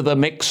those into the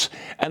mix,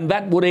 and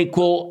that would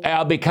equal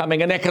our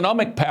becoming an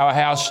economic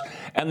powerhouse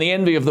and the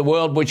envy of the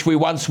world, which we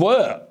once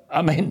were?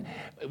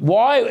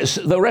 Why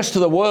the rest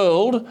of the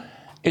world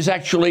is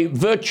actually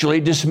virtually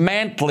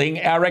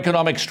dismantling our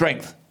economic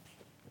strength?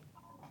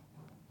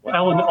 Well,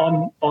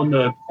 Alan, on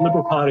the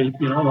Liberal Party,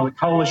 on the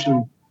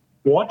coalition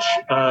watch,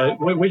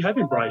 we have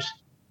embraced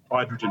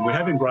hydrogen. We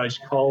have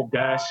embraced coal,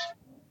 gas,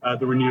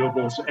 the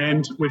renewables,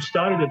 and we've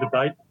started a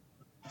debate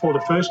for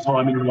the first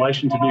time in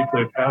relation to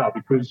nuclear power,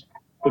 because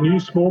the new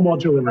small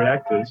modular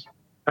reactors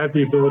have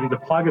the ability to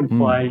plug and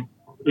play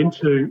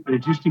into an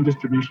existing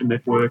distribution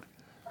network,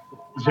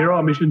 zero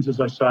emissions, as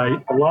I say,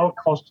 a lower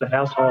cost to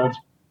households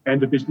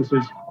and to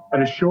businesses,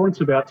 an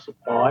assurance about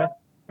supply,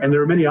 and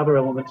there are many other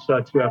elements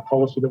to our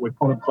policy that we're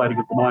contemplating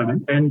at the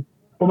moment. And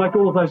we'll make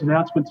all of those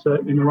announcements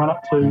in the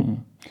run-up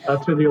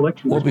to the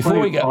election. Well, before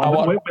we go, I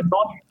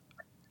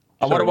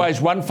want to raise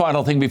one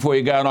final thing before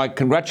you go, and I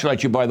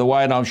congratulate you, by the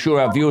way, and I'm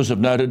sure our viewers have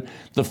noted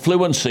the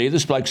fluency.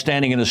 This bloke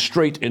standing in a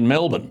street in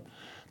Melbourne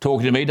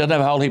talking to me, doesn't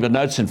have a whole heap of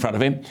notes in front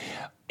of him.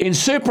 In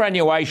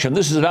superannuation,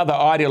 this is another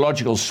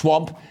ideological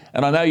swamp,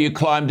 and I know you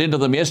climbed into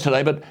them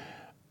yesterday, but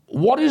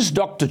what is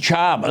Dr.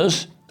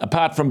 Chalmers,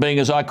 apart from being,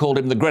 as I called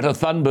him, the Greta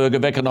Thunberg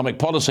of economic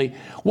policy,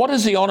 what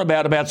is he on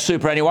about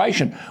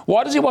superannuation?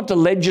 Why does he want to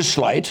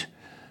legislate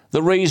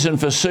the reason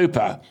for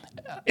super?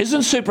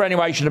 Isn't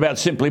superannuation about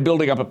simply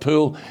building up a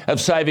pool of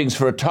savings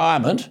for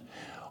retirement?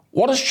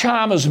 What does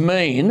Chalmers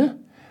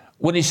mean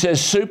when he says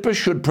super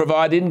should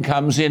provide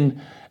incomes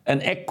in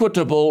an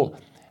equitable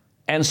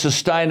and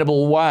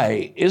sustainable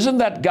way? Isn't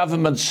that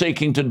government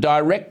seeking to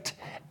direct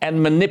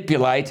and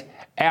manipulate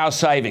our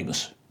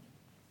savings?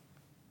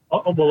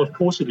 Oh, well, of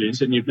course it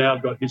is, and you've now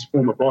got his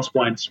former boss,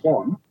 Wayne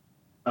Swan,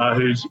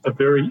 who's a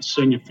very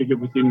senior figure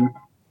within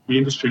the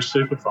industry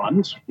super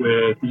funds,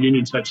 where the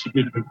unions have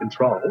significant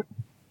control.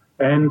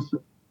 And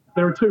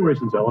there are two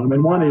reasons, Alan. I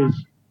mean, one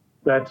is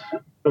that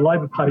the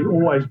Labor Party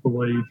always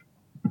believe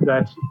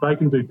that they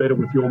can do better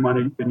with your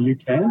money than you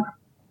can,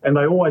 and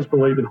they always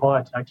believe in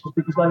higher taxes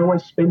because they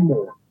always spend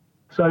more.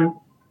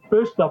 So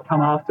first they'll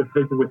come after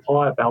people with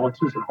higher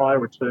balances and higher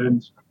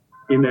returns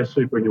in their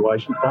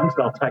superannuation funds.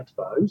 They'll tax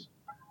those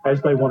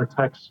as they want to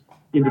tax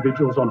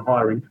individuals on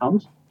higher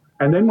incomes.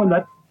 And then when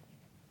that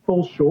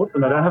falls short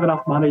and they don't have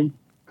enough money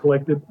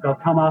collected, they'll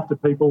come after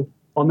people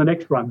on the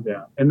next rung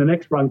down and the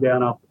next rung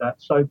down after that.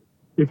 So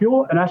if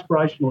you're an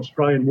aspirational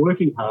Australian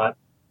working hard,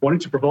 wanting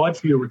to provide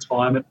for your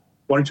retirement,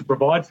 wanting to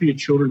provide for your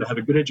children to have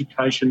a good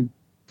education,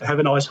 to have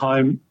a nice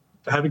home,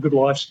 to have a good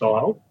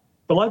lifestyle,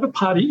 the Labor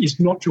Party is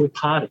not your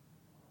party.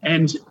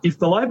 And if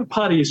the Labor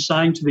Party is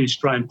saying to the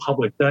Australian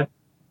public that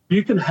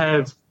you can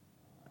have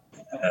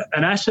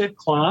an asset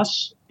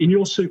class in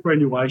your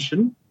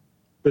superannuation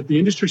that the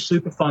industry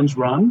super funds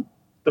run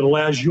that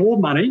allows your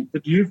money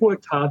that you've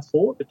worked hard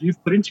for, that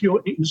you've put into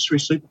your industry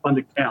super fund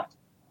account,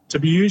 to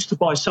be used to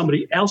buy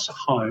somebody else a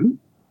home,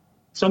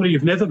 somebody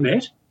you've never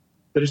met,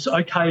 that it's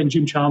okay in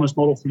Jim Chalmers'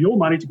 model for your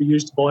money to be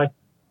used to buy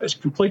a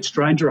complete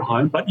stranger a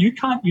home, but you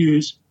can't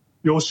use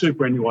your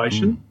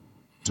superannuation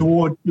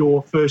toward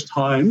your first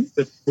home.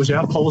 That was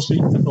our policy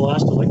at the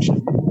last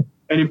election.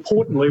 And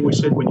importantly, we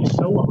said when you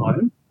sell the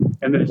home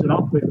and there's an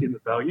uplift in the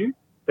value,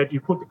 that you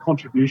put the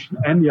contribution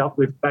and the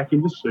uplift back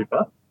into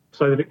super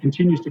so that it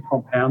continues to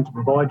compound to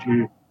provide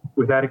you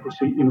with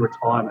adequacy in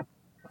retirement.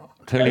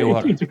 Tell you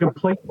what, it's a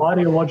complete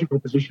ideological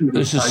position.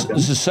 This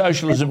is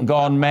socialism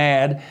gone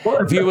mad.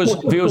 Well,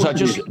 viewers, I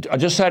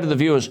just say to the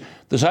viewers,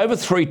 there's over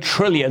 $3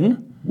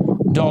 trillion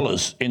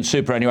in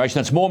superannuation.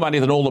 That's more money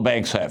than all the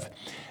banks have.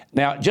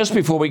 Now, just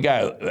before we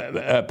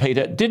go,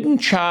 Peter, didn't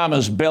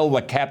Chalmers bell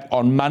the cap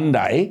on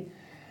Monday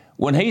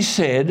when he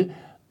said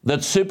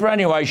that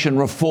superannuation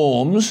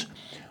reforms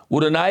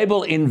would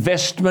enable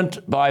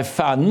investment by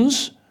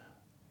funds?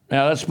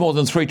 Now, that's more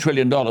than $3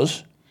 trillion,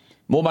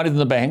 more money than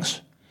the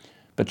banks.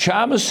 But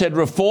Chalmers said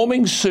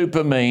reforming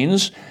super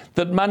means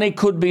that money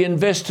could be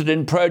invested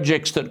in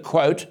projects that,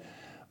 quote,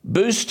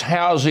 boost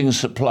housing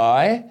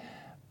supply,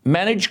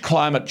 manage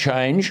climate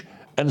change,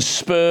 and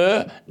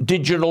spur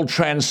digital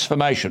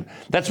transformation.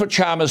 That's what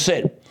Chalmers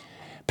said.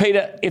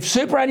 Peter, if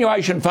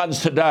superannuation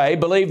funds today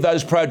believed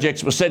those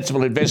projects were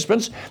sensible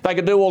investments, they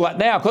could do all that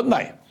now, couldn't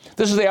they?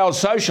 This is the old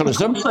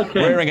socialism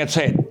rearing its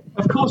head.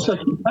 Of course,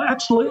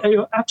 absolutely,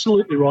 you're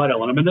absolutely right,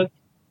 Alan. I mean,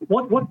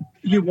 what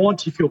you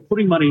want if you're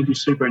putting money into your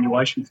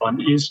superannuation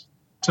fund is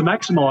to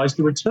maximise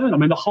the return. I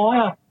mean, the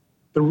higher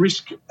the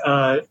risk,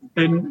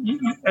 then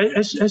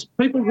as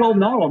people well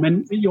know, I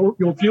mean,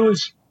 your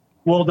viewers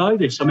well know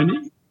this. I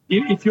mean,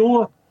 if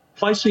you're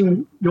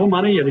placing your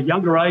money at a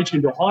younger age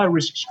into a higher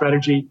risk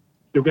strategy,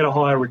 you'll get a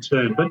higher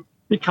return. But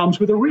it comes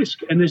with a risk,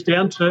 and there's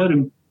downturn,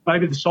 and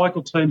maybe the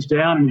cycle turns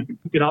down, and you can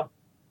pick it up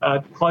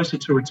closer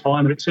to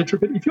retirement, etc.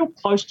 But if you're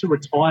close to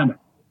retirement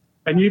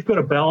and you've got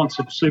a balance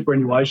of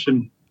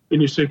superannuation in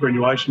your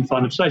superannuation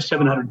fund of say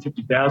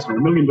 $750,000 or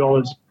 $1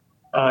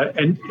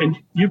 million, and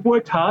you've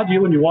worked hard,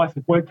 you and your wife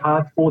have worked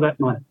hard for that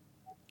money,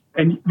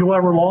 and you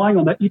are relying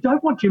on that, you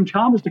don't want Jim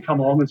Chalmers to come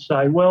along and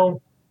say,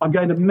 well, I'm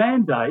going to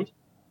mandate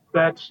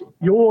that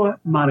your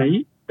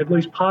money, at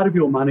least part of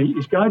your money,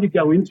 is going to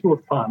go into a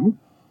fund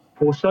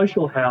for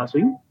social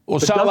housing. Or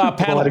solar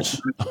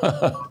panels.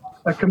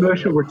 a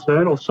commercial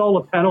return, or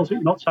solar panels that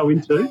you're not so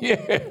into,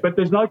 but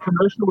there's no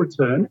commercial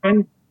return.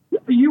 And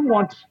you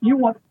want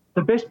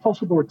the best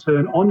possible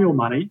return on your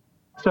money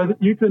so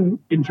that you can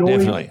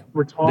enjoy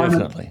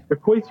retirement,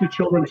 bequeath your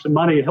children some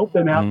money, help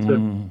them out to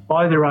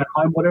buy their own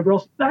home, whatever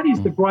else. That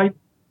is the great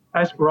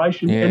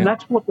aspiration, and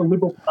that's what the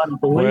Liberal Party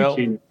believes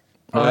in.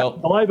 The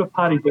Labor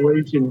Party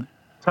believes in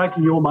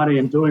taking your money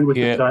and doing with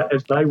it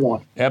as they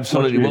want.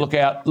 Absolutely. Well,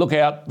 look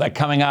out. They're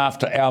coming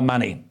after our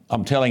money,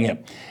 I'm telling you.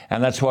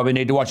 And that's why we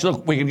need to watch.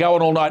 Look, we can go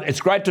on all night.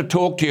 It's great to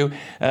talk to you.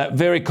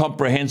 Very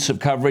comprehensive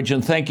coverage.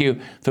 And thank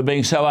you for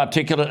being so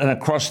articulate and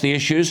across the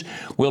issues.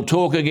 We'll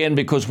talk again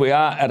because we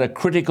are at a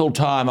critical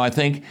time, I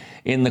think,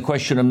 in the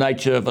question of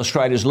nature of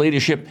Australia's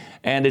leadership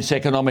and its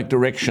economic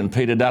direction,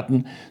 Peter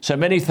Dutton. So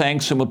many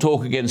thanks, and we'll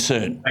talk again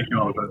soon. Thank you,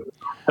 Oliver.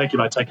 Thank you,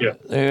 mate. Take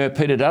care.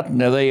 Peter Dutton.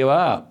 Now, there you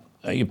are.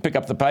 You pick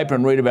up the paper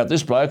and read about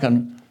this bloke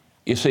and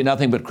you see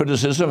nothing but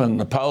criticism, and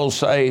the polls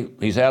say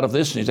he's out of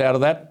this and he's out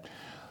of that.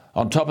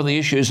 On top of the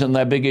issues, and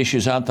they're big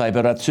issues, aren't they?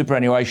 But that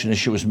superannuation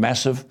issue is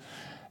massive,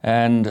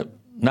 and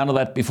none of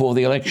that before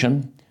the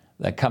election.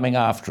 They're coming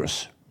after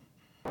us.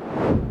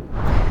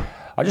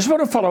 I just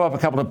want to follow up a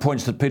couple of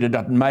points that Peter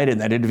Dutton made in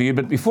that interview,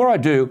 but before I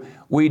do,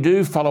 we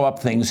do follow up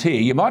things here.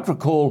 You might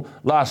recall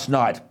last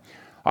night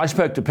I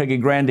spoke to Peggy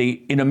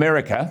Grandy in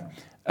America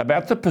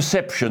about the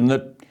perception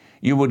that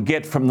you would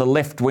get from the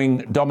left-wing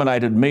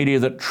dominated media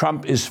that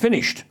Trump is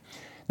finished.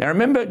 Now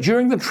remember,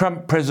 during the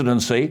Trump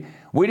presidency,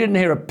 we didn't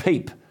hear a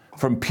peep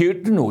from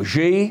Putin or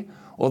Xi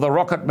or the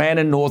rocket man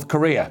in North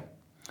Korea.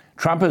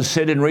 Trump has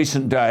said in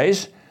recent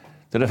days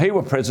that if he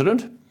were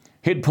president,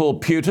 he'd pull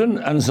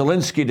Putin and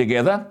Zelensky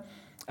together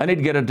and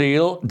he'd get a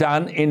deal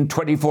done in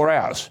 24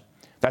 hours.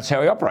 That's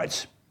how he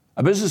operates.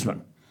 A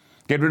businessman.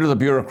 Get rid of the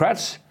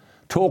bureaucrats,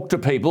 talk to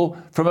people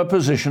from a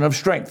position of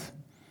strength.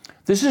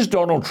 This is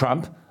Donald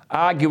Trump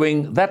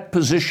arguing that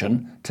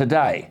position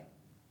today.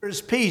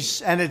 There's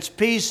peace, and it's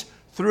peace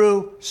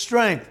through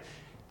strength.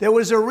 There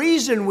was a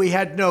reason we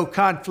had no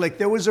conflict.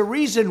 There was a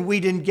reason we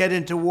didn't get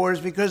into wars,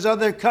 because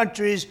other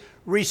countries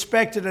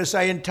respected us.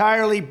 I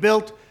entirely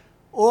built,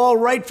 all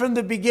right from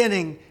the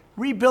beginning,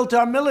 rebuilt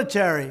our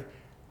military.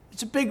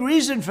 It's a big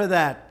reason for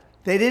that.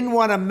 They didn't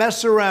want to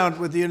mess around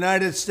with the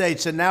United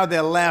States, and now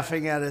they're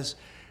laughing at us.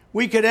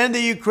 We could end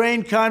the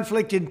Ukraine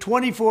conflict in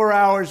 24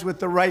 hours with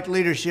the right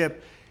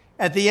leadership.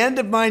 At the end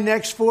of my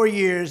next 4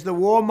 years, the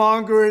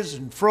warmongers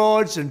and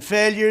frauds and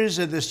failures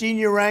of the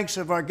senior ranks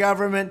of our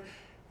government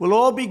will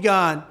all be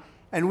gone,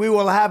 and we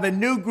will have a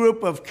new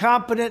group of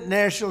competent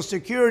national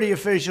security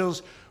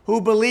officials who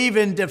believe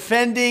in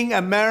defending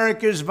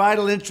America's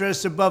vital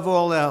interests above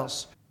all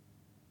else.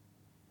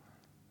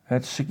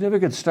 That's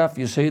significant stuff,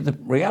 you see. The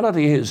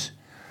reality is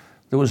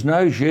there was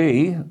no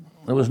Xi,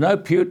 there was no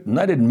Putin.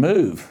 They didn't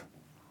move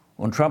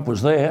when Trump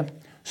was there.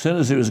 As soon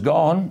as he was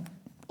gone,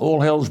 all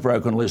hell's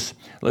broken loose.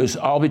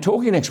 I'll be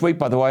talking next week,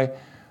 by the way,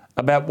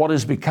 about what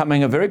is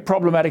becoming a very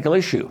problematical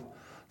issue,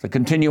 the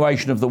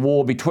continuation of the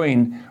war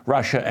between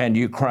Russia and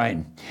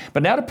Ukraine.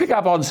 But now to pick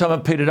up on some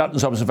of Peter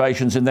Dutton's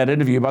observations in that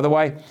interview, by the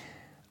way,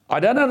 I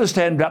don't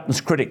understand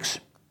Dutton's critics.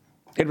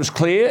 It was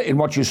clear in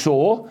what you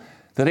saw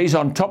that he's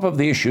on top of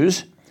the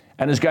issues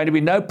and there's going to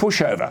be no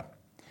pushover.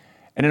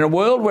 And in a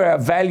world where our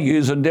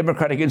values and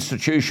democratic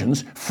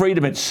institutions,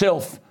 freedom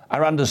itself,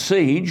 are under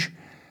siege,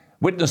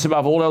 witness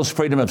above all else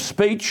freedom of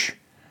speech,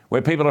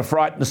 where people are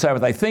frightened to say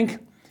what they think,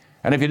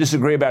 and if you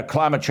disagree about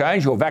climate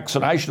change or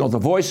vaccination or The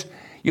Voice,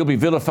 you'll be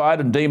vilified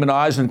and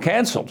demonised and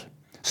cancelled.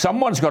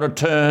 Someone's got to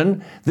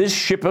turn this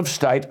ship of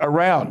state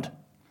around.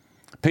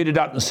 Peter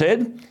Dutton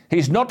said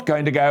he's not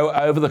going to go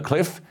over the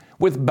cliff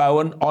with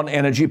Bowen on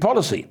energy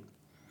policy.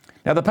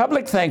 Now, the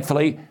public,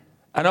 thankfully,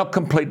 are not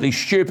completely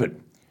stupid.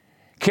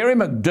 Kerry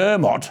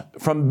McDermott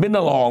from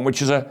Binalong,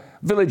 which is a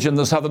village in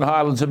the Southern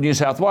Highlands of New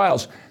South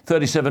Wales,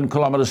 37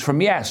 kilometres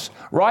from Yass,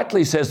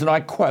 rightly says, and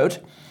I quote,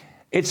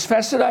 "It's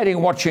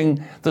fascinating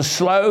watching the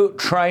slow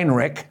train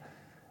wreck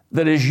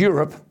that is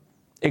Europe,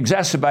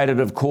 exacerbated,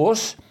 of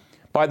course,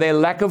 by their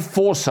lack of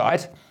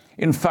foresight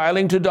in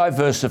failing to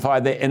diversify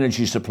their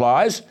energy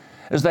supplies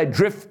as they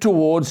drift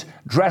towards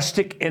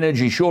drastic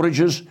energy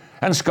shortages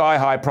and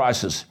sky-high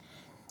prices.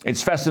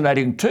 It's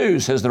fascinating too,"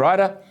 says the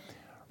writer,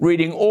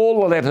 "reading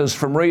all the letters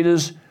from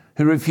readers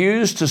who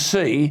refuse to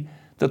see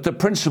that the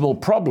principal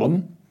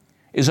problem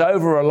is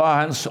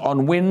over-reliance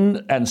on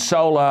wind and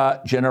solar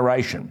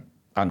generation,"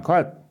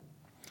 unquote.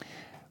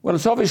 Well,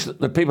 it's obvious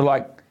that people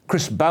like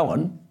Chris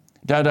Bowen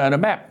don't own a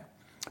map,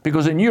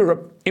 because in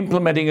Europe,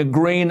 implementing a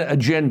green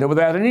agenda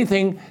without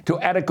anything to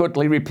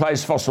adequately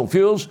replace fossil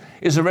fuels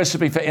is a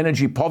recipe for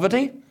energy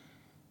poverty,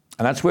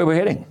 and that's where we're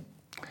heading,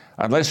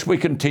 unless we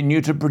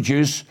continue to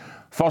produce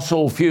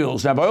fossil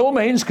fuels. Now, by all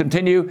means,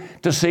 continue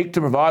to seek to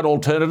provide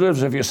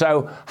alternatives if you're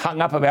so hung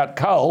up about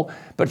coal,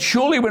 but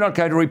surely we're not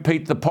going to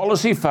repeat the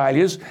policy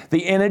failures,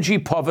 the energy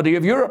poverty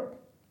of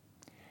Europe.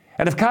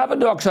 And if carbon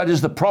dioxide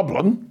is the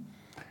problem,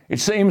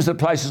 it seems that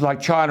places like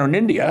China and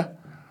India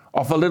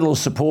offer little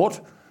support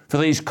for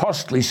these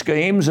costly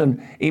schemes and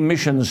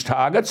emissions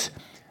targets,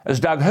 as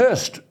Doug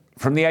Hurst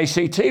from the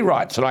ACT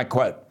writes, and I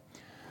quote,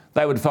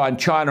 they would find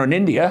China and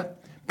India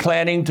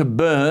planning to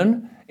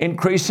burn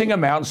increasing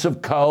amounts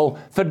of coal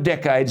for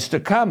decades to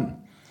come.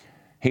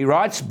 He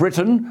writes,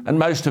 Britain and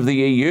most of the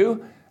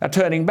EU are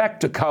turning back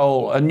to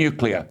coal and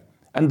nuclear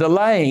and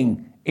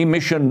delaying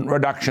emission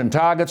reduction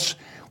targets,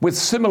 with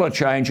similar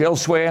change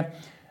elsewhere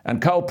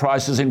and coal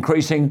prices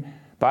increasing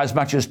by as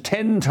much as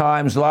 10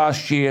 times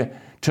last year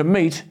to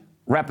meet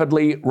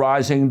rapidly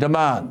rising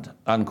demand,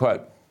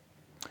 unquote.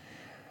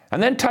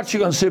 And then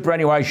touching on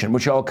superannuation,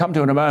 which I'll come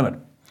to in a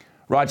moment,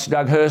 writes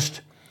Doug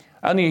Hurst,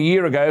 only a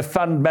year ago,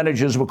 fund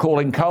managers were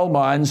calling coal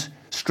mines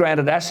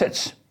stranded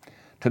assets.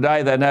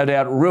 Today, they're no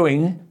doubt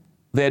ruining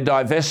their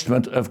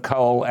divestment of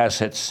coal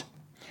assets.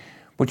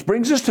 Which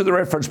brings us to the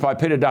reference by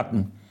Peter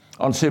Dutton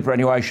on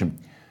superannuation.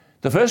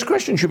 The first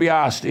question should be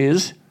asked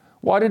is,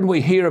 why didn't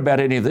we hear about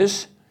any of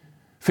this,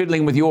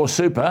 fiddling with your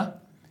super,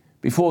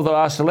 before the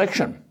last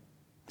election?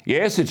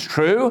 Yes, it's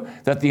true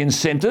that the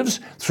incentives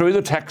through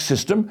the tax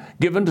system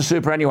given to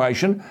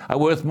superannuation are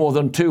worth more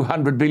than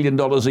 $200 billion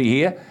a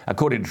year,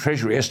 according to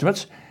Treasury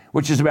estimates,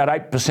 which is about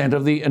 8%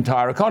 of the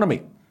entire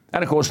economy.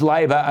 And of course,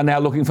 Labor are now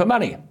looking for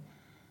money.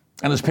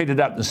 And as Peter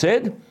Dutton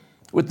said,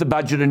 with the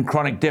budget in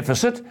chronic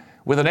deficit,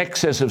 with an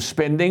excess of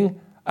spending,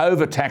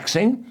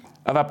 overtaxing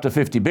of up to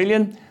 $50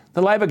 billion,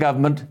 the Labor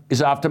government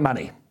is after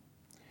money.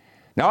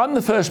 Now, I'm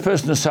the first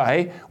person to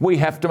say we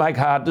have to make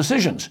hard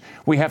decisions.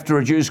 We have to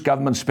reduce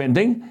government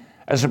spending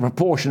as a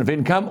proportion of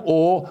income,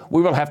 or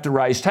we will have to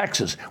raise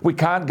taxes. We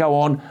can't go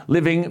on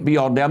living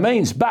beyond our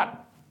means.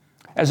 But,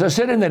 as I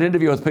said in that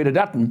interview with Peter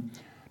Dutton,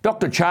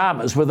 Dr.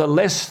 Chalmers, with a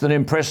less than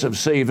impressive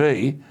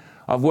CV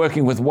of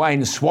working with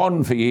Wayne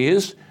Swan for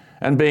years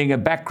and being a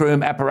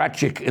backroom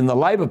apparatchik in the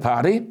Labor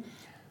Party,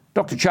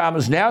 Dr.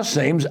 Chalmers now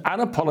seems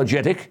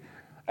unapologetic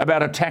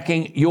about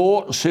attacking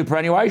your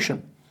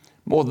superannuation.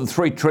 More than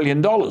 $3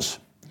 trillion.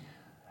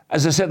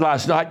 As I said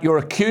last night, your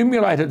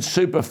accumulated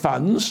super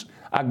funds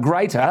are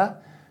greater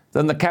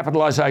than the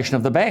capitalisation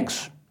of the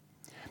banks.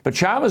 But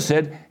Chalmers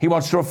said he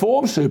wants to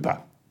reform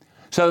super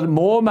so that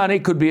more money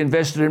could be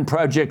invested in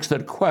projects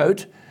that,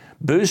 quote,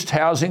 boost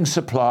housing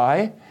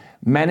supply,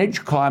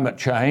 manage climate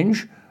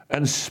change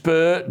and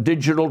spur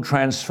digital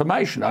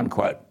transformation,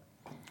 unquote.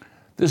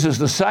 This is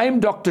the same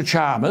Dr.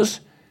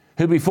 Chalmers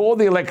who before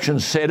the election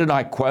said, and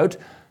I quote,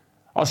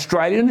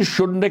 Australians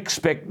shouldn't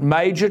expect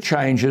major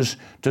changes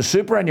to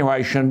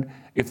superannuation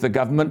if the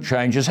government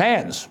changes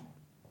hands.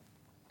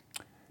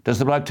 Does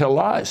the bloke tell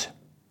lies?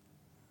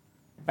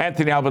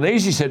 Anthony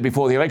Albanese said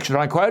before the election,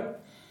 I quote,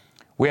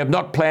 we have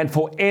not planned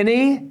for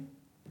any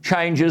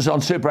changes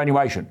on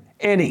superannuation.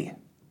 Any.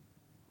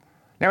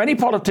 Now, any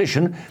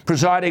politician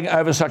presiding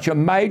over such a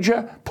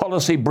major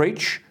policy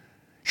breach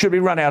should be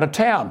run out of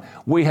town.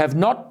 We have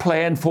not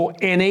planned for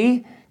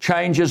any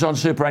changes on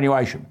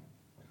superannuation.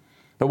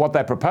 But what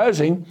they're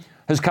proposing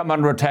has come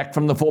under attack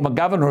from the former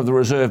governor of the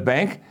Reserve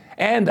Bank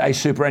and a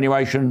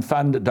superannuation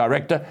fund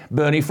director,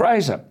 Bernie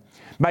Fraser,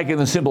 making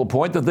the simple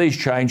point that these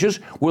changes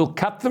will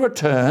cut the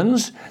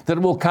returns that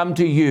will come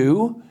to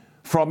you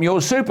from your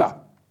super.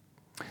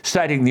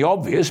 Stating the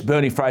obvious,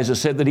 Bernie Fraser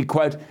said that he,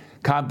 quote,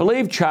 can't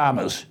believe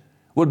Chalmers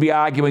would be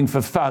arguing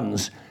for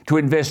funds to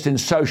invest in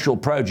social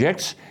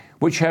projects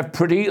which have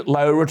pretty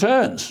low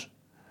returns.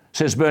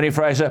 Says Bernie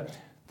Fraser,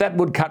 that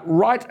would cut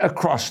right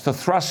across the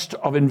thrust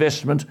of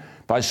investment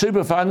by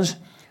super funds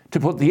to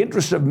put the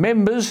interest of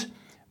members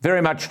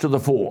very much to the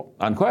fore,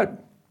 unquote.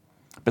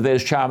 But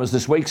there's Chalmers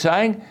this week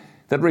saying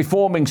that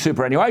reforming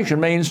superannuation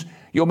means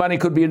your money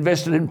could be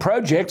invested in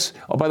projects,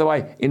 or by the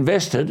way,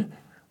 invested.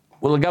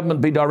 Will the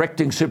government be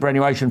directing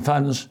superannuation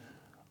funds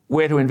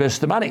where to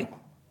invest the money?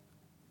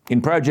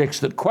 In projects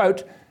that,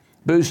 quote,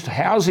 boost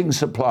housing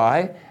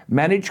supply,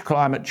 manage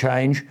climate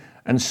change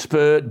and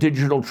spur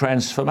digital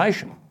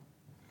transformation.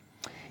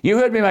 You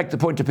heard me make the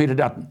point to Peter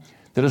Dutton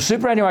that if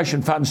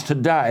superannuation funds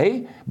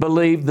today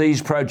believed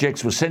these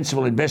projects were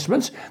sensible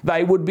investments,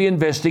 they would be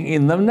investing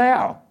in them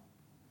now.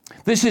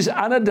 This is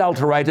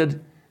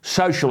unadulterated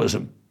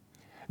socialism.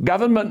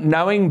 Government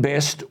knowing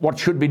best what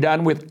should be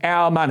done with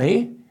our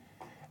money,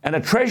 and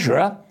a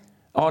treasurer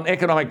on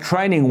economic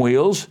training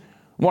wheels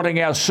wanting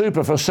our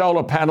super for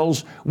solar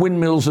panels,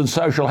 windmills and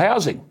social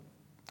housing.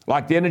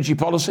 Like the energy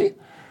policy,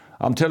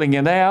 I'm telling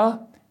you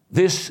now,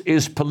 this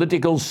is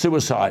political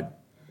suicide.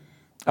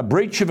 A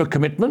breach of a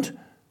commitment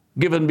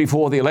given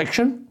before the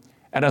election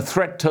and a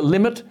threat to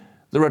limit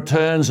the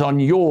returns on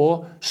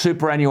your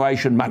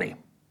superannuation money.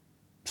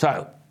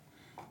 So,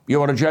 you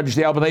want to judge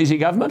the Albanese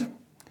government?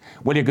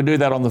 Well, you can do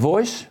that on The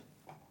Voice,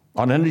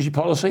 on energy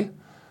policy,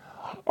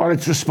 on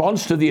its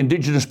response to the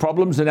Indigenous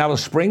problems in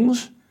Alice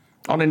Springs,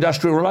 on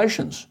industrial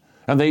relations,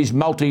 and these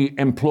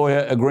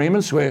multi-employer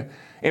agreements where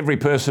every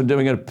person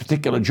doing a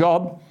particular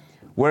job,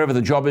 wherever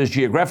the job is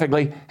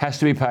geographically, has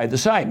to be paid the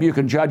same. You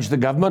can judge the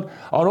government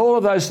on all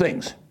of those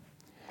things.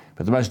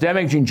 But the most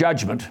damaging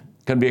judgment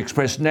can be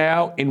expressed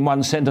now in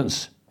one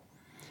sentence.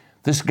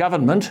 This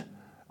government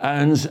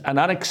owns an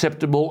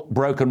unacceptable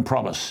broken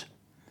promise,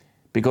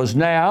 because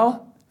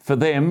now, for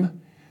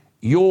them,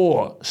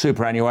 your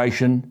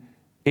superannuation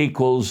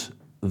equals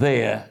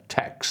their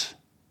tax.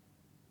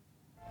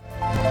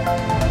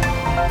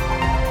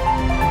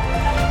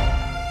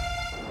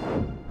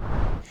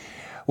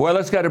 Well,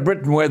 let's go to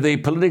Britain, where the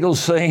political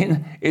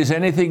scene is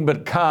anything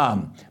but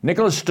calm.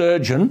 Nicola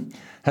Sturgeon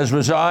has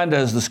resigned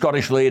as the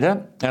Scottish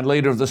leader and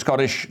leader of the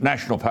Scottish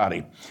National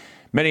Party.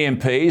 Many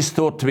MPs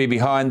thought to be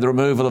behind the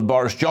removal of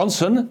Boris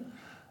Johnson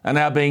are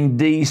now being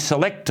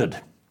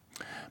deselected.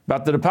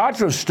 But the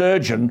departure of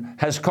Sturgeon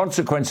has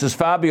consequences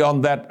far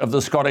beyond that of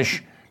the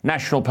Scottish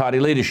National Party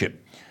leadership.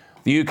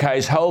 The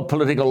UK's whole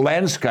political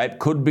landscape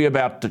could be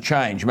about to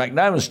change. Make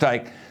no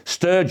mistake,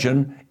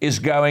 Sturgeon is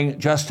going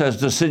just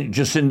as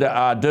Jacinda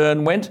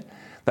Ardern went.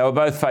 They were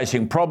both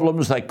facing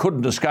problems they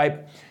couldn't escape,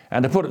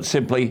 and to put it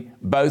simply,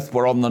 both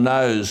were on the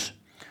nose.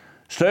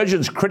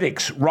 Sturgeon's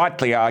critics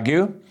rightly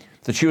argue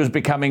that she was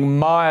becoming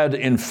mired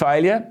in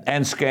failure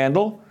and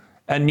scandal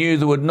and knew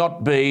there would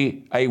not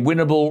be a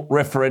winnable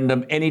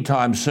referendum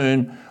anytime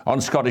soon on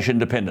Scottish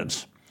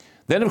independence.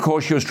 Then, of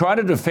course, she was trying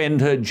to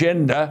defend her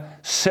Gender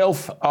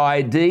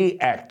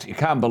Self-ID Act. You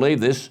can't believe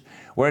this,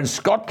 where in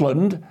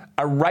Scotland,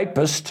 a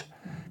rapist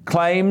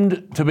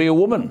claimed to be a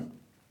woman,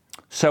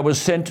 so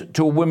was sent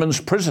to a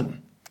women's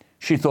prison.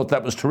 She thought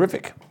that was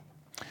terrific.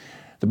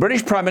 The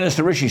British Prime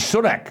Minister Rishi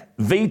Sunak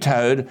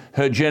vetoed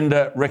her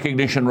gender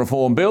recognition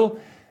reform bill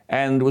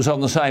and was on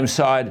the same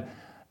side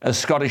as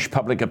Scottish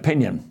public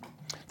opinion.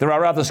 There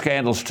are other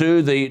scandals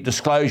too, the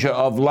disclosure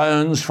of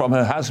loans from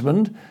her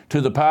husband to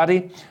the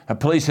party, a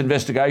police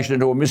investigation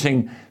into a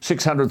missing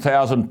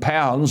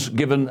 £600,000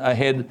 given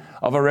ahead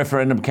of a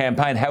referendum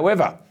campaign.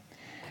 However,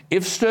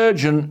 if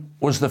Sturgeon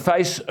was the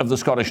face of the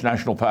Scottish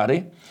National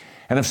Party,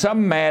 and if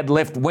some mad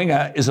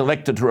left-winger is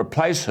elected to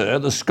replace her,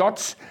 the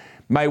Scots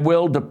may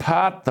well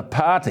depart the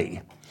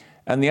party,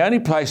 and the only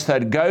place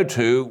they'd go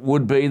to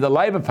would be the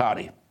Labour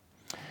Party.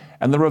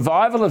 And the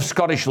revival of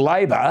Scottish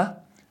Labour,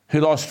 who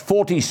lost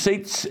 40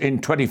 seats in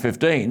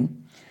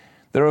 2015,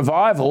 the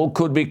revival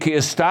could be Keir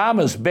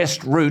Starmer's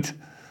best route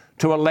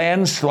to a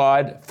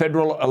landslide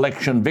federal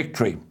election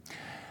victory.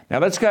 Now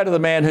let's go to the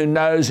man who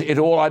knows it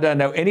all. I don't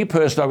know any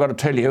person, I've got to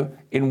tell you,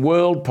 in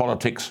world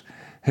politics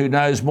who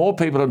knows more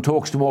people and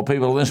talks to more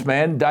people than this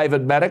man,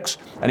 David Maddox,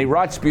 and he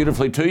writes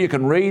beautifully too. You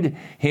can read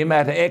him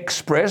at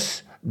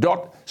express.co.uk.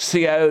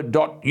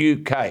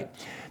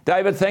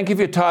 David, thank you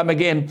for your time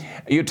again.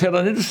 You tell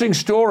an interesting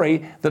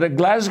story that a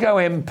Glasgow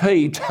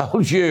MP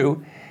told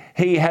you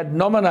he had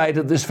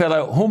nominated this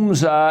fellow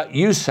Humza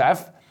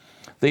Yousaf,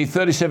 the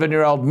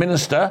 37-year-old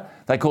minister,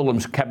 they call them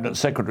cabinet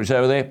secretaries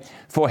over there,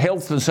 for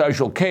health and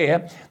social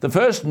care, the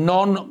first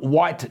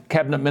non-white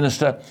cabinet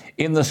minister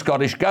in the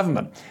Scottish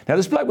government. Now,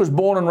 this bloke was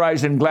born and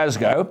raised in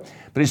Glasgow,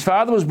 but his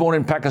father was born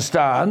in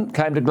Pakistan,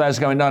 came to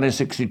Glasgow in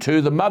 1962.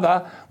 The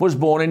mother was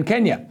born in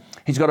Kenya.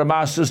 He's got a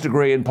master's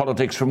degree in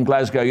politics from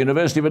Glasgow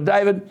University. But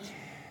David,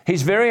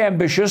 he's very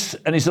ambitious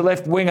and he's a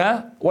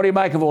left-winger. What do you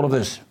make of all of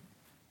this?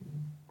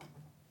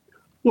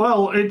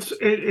 Well,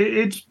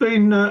 it's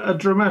been a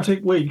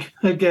dramatic week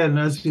again,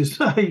 as you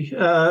say.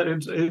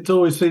 It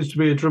always seems to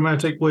be a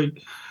dramatic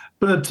week,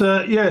 but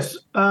yes.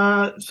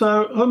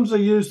 So Humza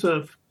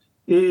Yousaf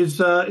is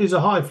a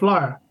high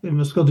flyer in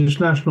the Scottish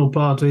National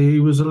Party. He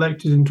was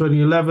elected in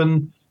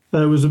 2011.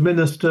 Was a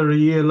minister a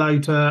year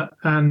later,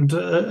 and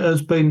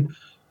has been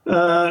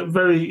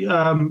very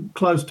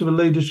close to the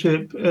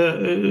leadership.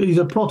 He's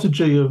a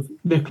protege of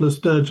Nicola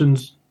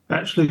Sturgeon's.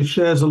 Actually,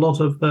 shares a lot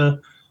of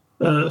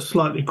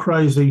slightly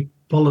crazy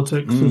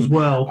politics as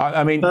well.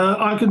 I mean,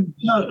 I can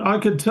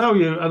tell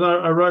you, and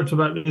I wrote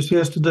about this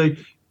yesterday.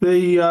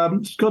 The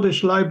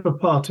Scottish Labour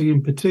Party,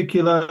 in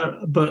particular,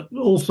 but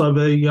also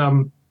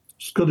the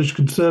Scottish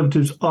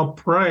Conservatives, are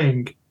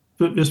praying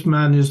that this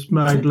man is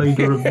made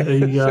leader of the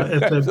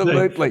SNP.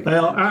 Absolutely. They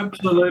are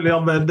absolutely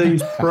on their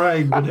knees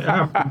praying that it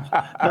happens,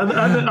 and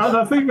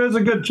I think there's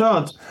a good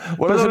chance.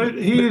 Well,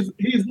 he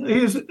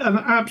is an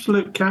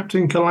absolute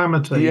Captain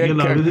Calamity. Yeah, you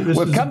know,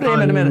 we'll come to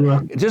him in a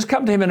minute. Just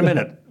come to him in a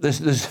minute.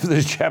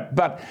 This chap.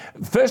 But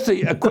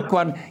firstly, a quick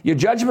one. Your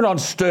judgment on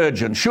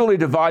Sturgeon, surely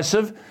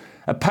divisive.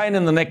 A pain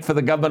in the neck for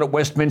the government at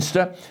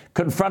Westminster,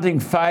 confronting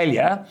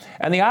failure,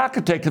 and the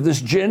architect of this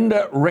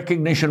gender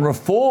recognition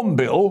reform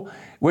bill,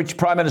 which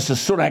Prime Minister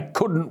Sunak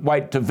couldn't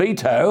wait to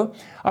veto.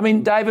 I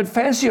mean, David,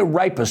 fancy a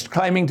rapist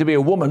claiming to be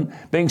a woman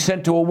being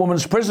sent to a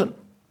woman's prison.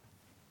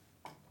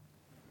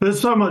 There's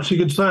so much you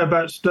could say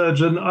about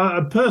Sturgeon.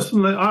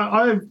 Personally,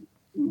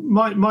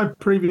 my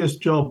previous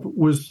job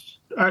was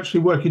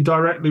actually working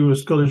directly with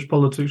Scottish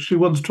politics. She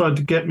once tried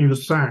to get me the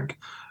sack,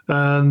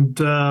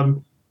 and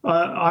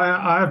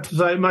I have to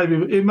say, it may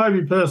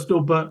be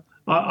personal, but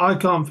I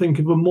can't think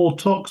of a more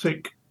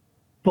toxic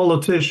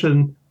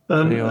politician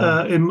than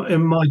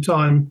in my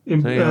time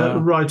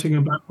writing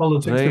about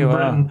politics in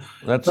Britain.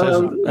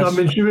 I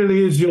mean, she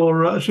really is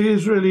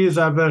really is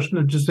our version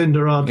of Jacinda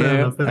Ardern.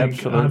 Yeah, I think.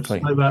 absolutely. I have to say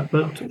that,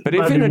 But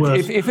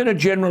if in a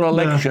general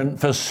election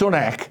for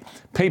Sunak,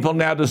 people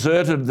now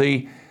deserted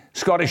the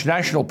Scottish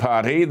National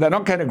Party, they're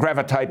not going to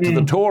gravitate to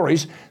the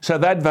Tories, so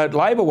they'd vote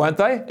Labour, won't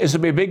they? This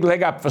would be a big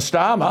leg up for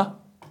Starmer.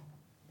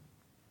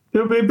 It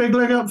would be a big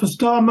leg up for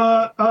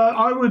Starmer.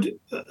 I would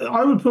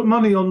put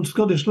money on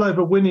Scottish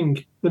Labour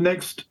winning the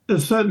next,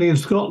 certainly in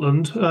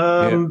Scotland.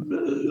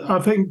 I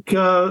think.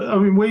 I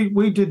mean,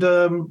 we did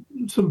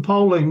some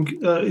polling.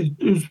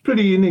 It was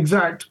pretty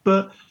inexact,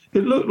 but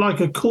it looked like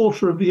a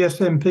quarter of the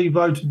SNP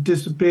vote had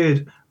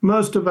disappeared.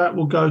 Most of that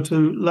will go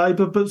to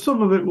Labour, but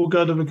some of it will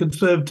go to the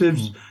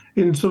Conservatives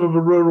in some of the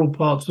rural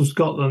parts of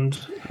Scotland.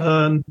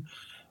 And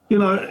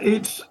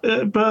if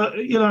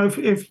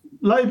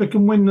Labour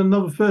can win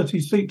another 30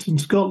 seats in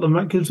Scotland,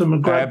 that gives them a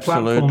great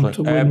platform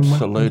to win.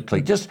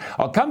 Absolutely.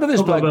 I'll come to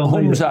this bloke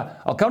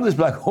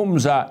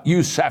Humza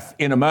Yousaf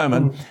in a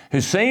moment,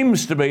 who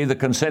seems to be the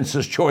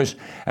consensus choice.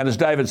 And as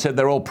David said,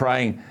 they're all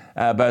praying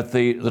both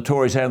the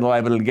Tories and the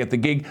Labor to get the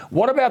gig.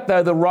 What about,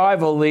 though, the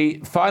rival, the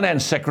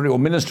finance secretary or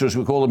minister, as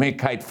we call them here,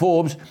 Kate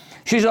Forbes?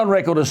 She's on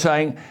record as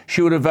saying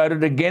she would have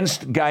voted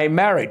against gay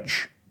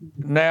marriage.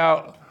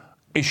 Now,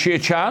 is she a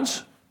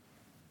chance?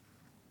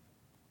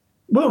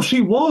 Well,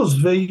 she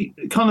was the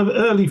kind of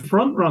early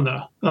front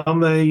runner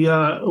on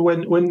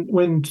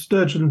when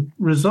Sturgeon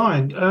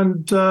resigned,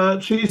 and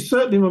she's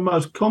certainly the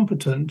most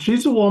competent.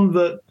 She's the one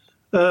that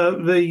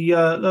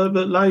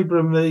that Labour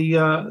and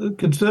the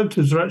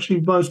Conservatives are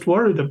actually most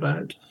worried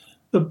about.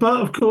 But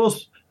of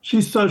course,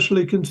 she's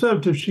socially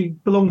conservative. She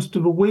belongs to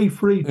the Wee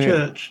Free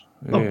Church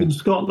up in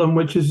Scotland,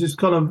 which is this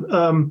kind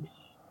of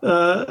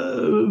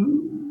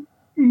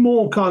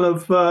more kind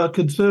of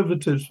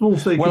conservative, small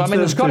C. Well, I mean,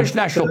 the Scottish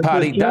National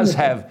Party does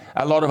have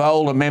a lot of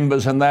older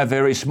members, and they're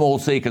very small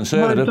C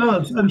conservative. No,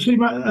 it does, and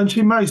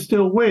she may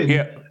still win.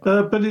 Yeah.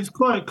 But it's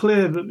quite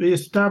clear that the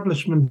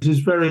establishment is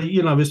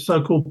very, this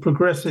so-called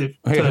progressive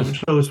term,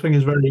 which I always think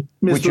is very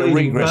misleading. Which are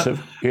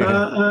regressive.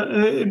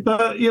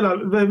 But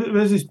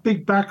there's this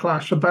big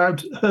backlash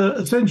about her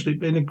essentially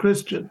being a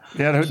Christian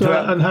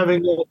and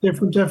having a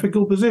different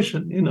ethical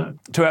position.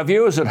 To our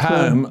viewers at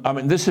home, I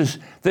mean, this is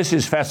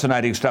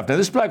fascinating stuff. Now,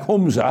 this bloke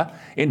Humza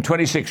in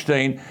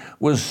 2016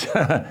 was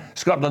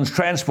Scotland's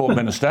transport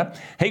minister.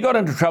 He got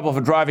into trouble for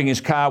driving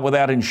his car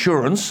without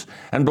insurance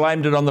and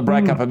blamed it on the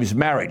breakup of his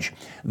marriage.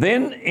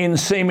 Then, in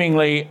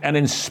seemingly an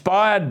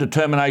inspired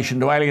determination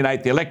to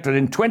alienate the electorate,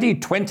 in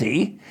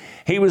 2020,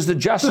 he was the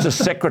Justice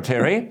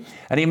Secretary,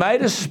 and he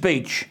made a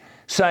speech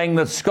saying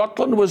that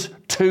Scotland was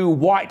too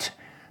white.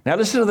 Now,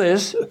 listen to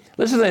this.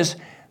 Listen to this.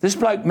 This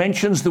bloke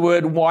mentions the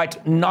word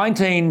white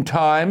 19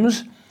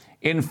 times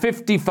in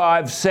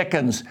 55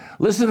 seconds.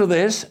 Listen to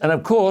this. And,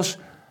 of course,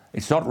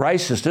 it's not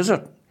racist, is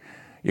it?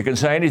 You can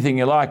say anything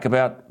you like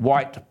about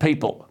white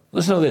people.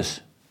 Listen to this.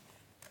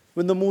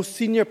 When the most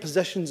senior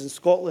positions in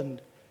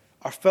Scotland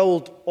are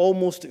filled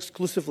almost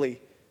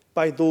exclusively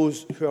by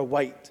those who are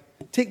white.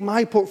 Take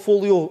my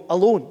portfolio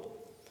alone.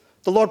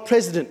 The Lord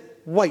President,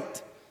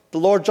 white. The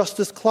Lord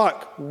Justice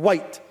Clerk,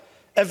 white.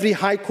 Every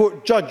High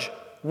Court judge,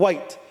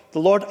 white. The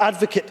Lord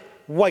Advocate,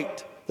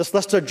 white. The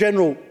Solicitor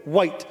General,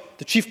 white.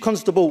 The Chief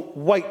Constable,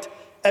 white.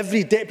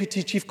 Every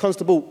Deputy Chief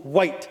Constable,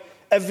 white.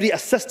 Every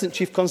Assistant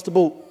Chief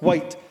Constable,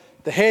 white.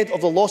 The Head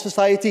of the Law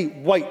Society,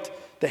 white.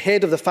 The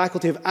Head of the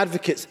Faculty of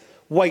Advocates,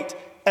 white.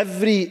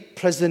 Every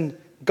prison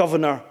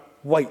governor,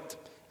 white.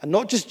 And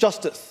not just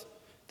justice.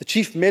 The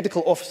Chief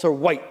Medical Officer,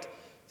 white.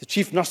 The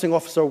Chief Nursing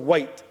Officer,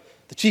 white.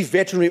 The Chief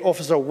Veterinary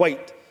Officer,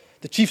 white.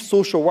 The Chief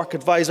Social Work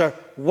Advisor,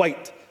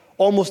 white.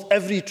 Almost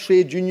every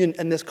trade union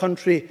in this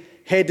country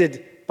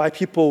headed by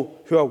people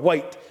who are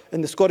white.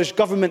 In the Scottish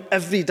Government,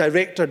 every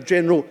Director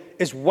General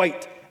is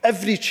white.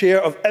 Every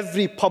chair of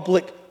every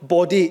public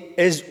body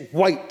is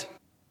white.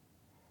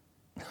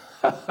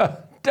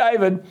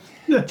 David,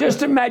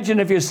 just imagine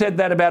if you said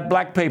that about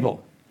black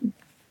people.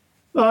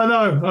 I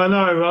know.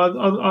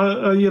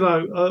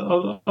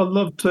 I'd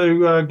love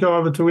to go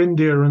over to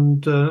India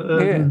and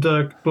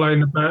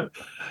complain about.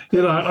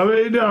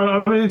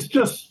 I mean, it's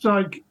just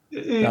like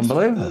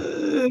unbelievable.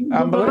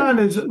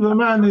 The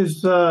man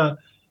is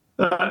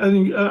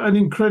an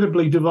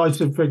incredibly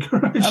divisive figure.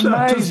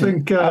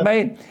 Amazing.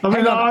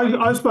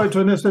 I spoke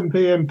to an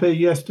SNP MP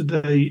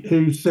yesterday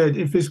who said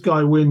if this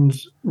guy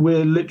wins,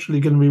 we're literally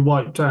going to be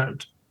wiped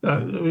out.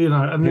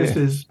 This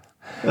is.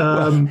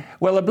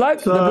 The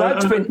bloke's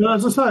been...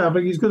 As I say, I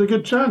think he's got a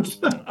good chance.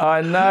 I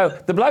know.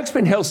 The bloke's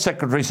been Health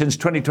Secretary since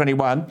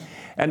 2021.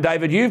 And,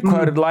 David, you've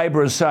quoted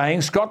Labor as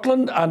saying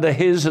Scotland, under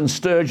his and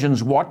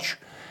Sturgeon's watch,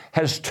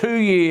 has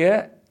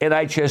 2-year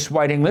NHS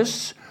waiting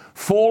lists,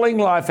 falling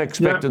life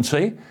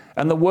expectancy,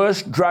 and the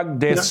worst drug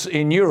deaths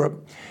in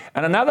Europe.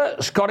 And another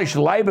Scottish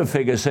Labor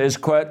figure says,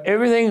 quote,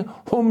 everything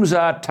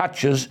Humza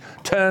touches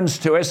turns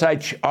to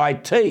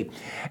SHIT.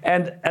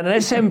 And an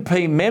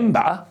SNP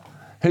member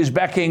who's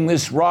backing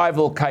this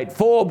rival, Kate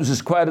Forbes,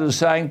 is quoted as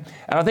saying,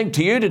 and I think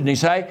to you, didn't he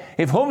say,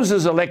 if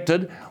Humza's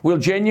elected, we'll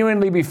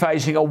genuinely be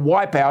facing a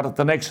wipeout at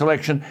the next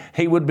election.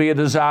 He would be a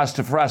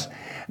disaster for us.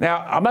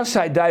 Now, I must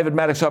say, David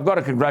Maddox, I've got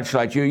to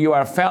congratulate you. You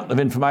are a fountain of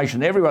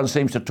information. Everyone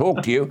seems to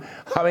talk to you.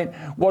 I mean,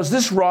 was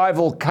this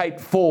rival,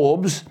 Kate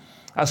Forbes,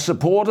 a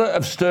supporter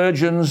of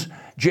Sturgeon's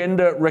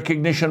gender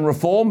recognition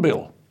reform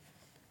bill?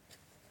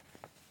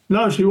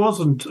 No, she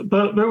wasn't.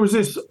 But there was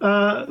this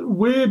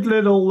weird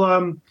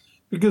little...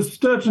 because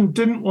Sturgeon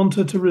didn't want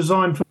her to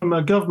resign from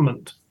her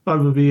government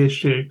over the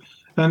issue,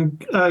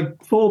 and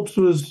Forbes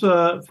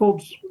had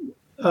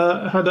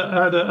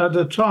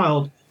a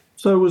child,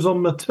 also was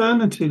on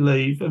maternity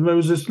leave, and there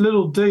was this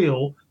little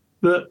deal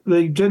that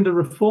the gender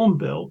reform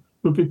bill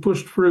would be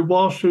pushed through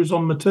while she was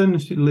on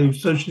maternity leave,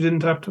 so she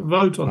didn't have to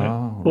vote on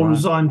it or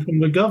resign from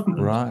the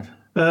government. Right.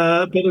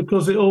 But of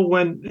course, it all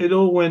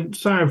went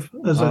south,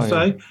 as I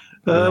say,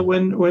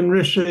 when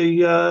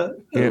Rishi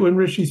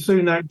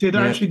Sunak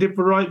actually did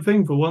the right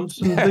thing for once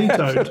and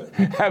vetoed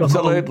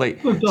Absolutely.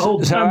 the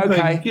whole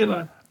campaign. You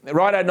know.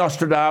 Righto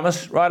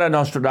Nostradamus.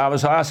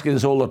 I ask you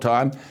this all the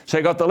time. So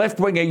you got the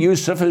left-winger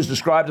Yusuf, who's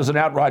described as an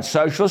outright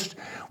socialist.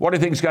 What do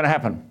you think is going to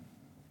happen?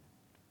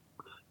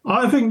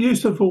 I think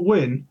Yusuf will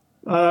win,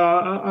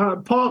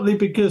 partly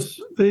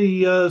because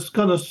the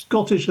kind of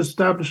Scottish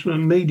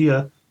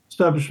media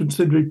establishment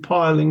seem to be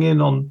piling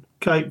in on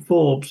Kate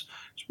Forbes.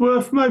 It's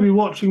worth maybe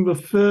watching the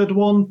third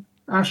one,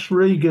 Ash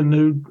Regan,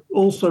 who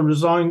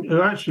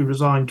actually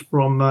resigned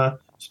from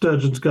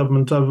Sturgeon's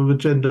government over the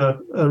gender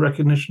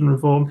recognition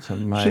reform.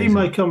 She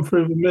may come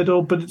through the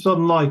middle, but it's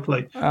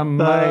unlikely.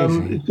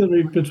 Amazing. It's going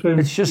to be between.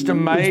 It's just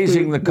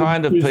amazing the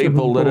kind of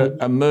people that are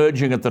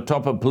emerging at the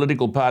top of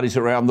political parties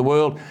around the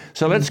world.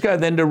 So let's go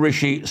then to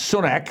Rishi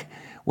Sunak,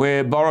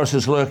 where Boris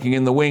is lurking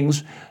in the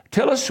wings.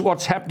 Tell us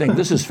what's happening.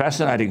 This is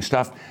fascinating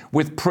stuff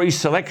with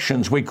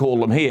pre-selections, we call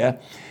them here.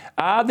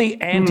 Are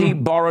the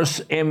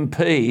anti-Boris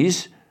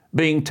MPs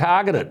being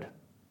targeted?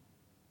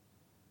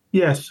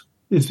 Yes,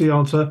 is the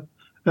answer.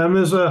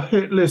 There's a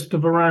hit list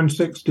of around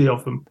 60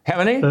 of them.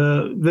 How many?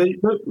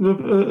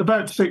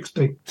 About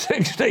 60.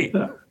 60?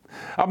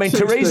 I mean,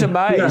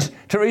 60,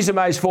 Theresa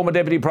May's former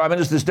Deputy Prime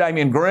Minister is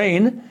Damien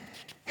Green.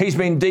 He's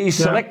been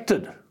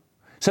deselected. Yeah.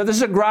 So this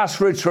is a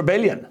grassroots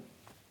rebellion.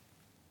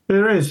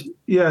 There is,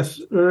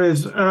 yes, there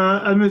is.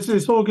 And there's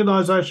this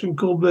organisation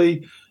called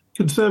the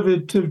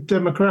Conservative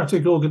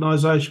Democratic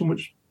Organisation,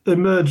 which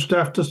emerged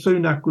after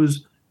Sunak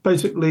was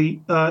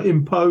basically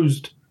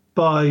imposed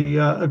by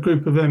a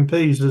group of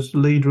MPs as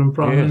leader and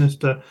Prime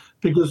Minister,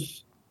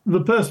 because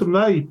the person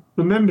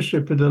the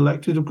membership had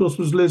elected, of course,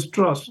 was Liz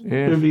Truss,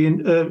 who the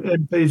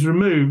MPs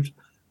removed.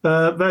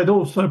 They'd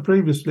also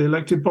previously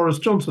elected Boris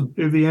Johnson,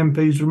 who the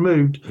MPs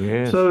removed.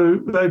 So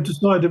they've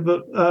decided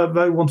that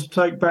they want to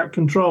take back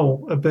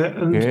control a bit.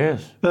 And there's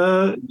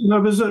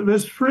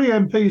 3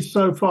 MPs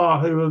so far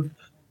who have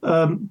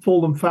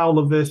fallen foul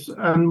of this,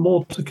 and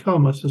more to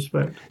come, I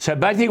suspect. So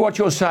basically what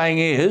you're saying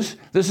is,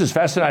 this is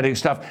fascinating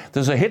stuff,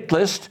 there's a hit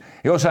list,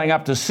 you're saying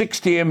up to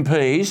 60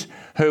 MPs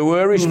who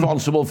were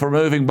responsible for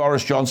removing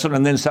Boris Johnson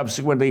and then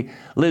subsequently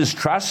Liz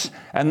Truss,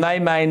 and they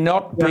may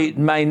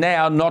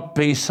now not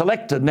be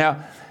selected.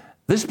 Now,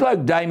 this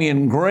bloke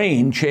Damien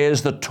Green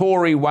chairs the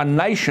Tory One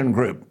Nation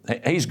group.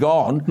 He's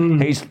gone,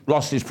 he's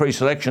lost his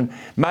pre-selection,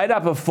 made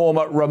up of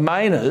former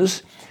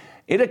Remainers.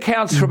 It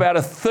accounts for about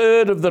a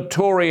third of the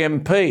Tory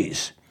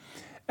MPs,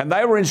 and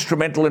they were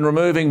instrumental in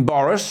removing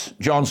Boris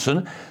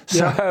Johnson.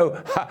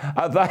 So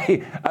are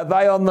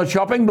they on the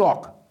chopping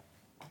block?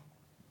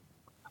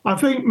 I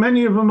think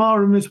many of them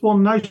are in this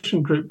One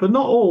Nation group, but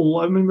not all.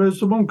 I mean,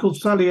 there's one called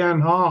Sally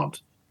Ann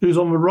Hart, who's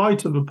on the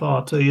right of the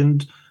party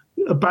and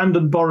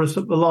abandoned Boris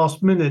at the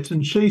last minute,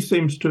 and she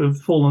seems to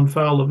have fallen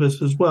foul of this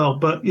as well.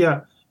 But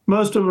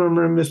most of them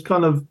are in this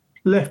kind of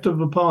left of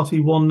the party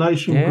One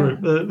Nation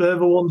group. They're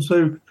the ones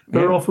who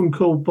are often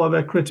called by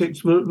their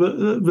critics the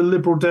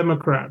Liberal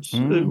Democrats,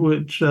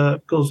 which,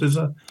 of course, is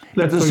a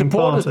left-wing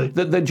party.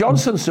 The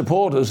Johnson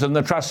supporters and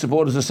the Truss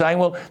supporters are saying,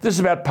 well, this is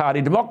about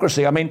party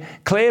democracy. I mean,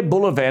 Claire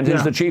Bullivant,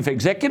 who's the chief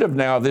executive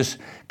now of this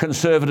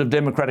Conservative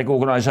Democratic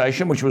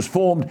organisation, which was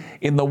formed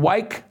in the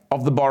wake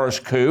of the Boris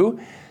coup,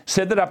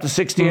 said that up to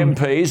 60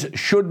 MPs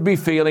should be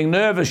feeling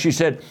nervous. She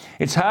said,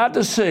 it's hard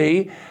to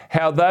see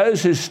how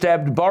those who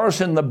stabbed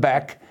Boris in the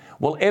back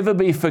will ever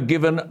be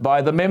forgiven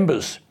by the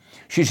members.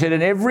 She said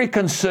in every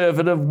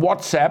Conservative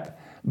WhatsApp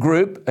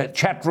group,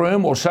 chat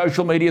room or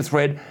social media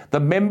thread, the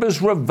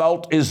members'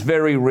 revolt is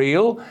very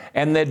real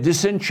and their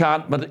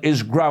disenchantment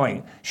is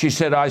growing. She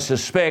said, I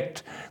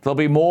suspect there'll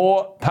be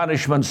more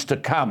punishments to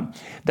come.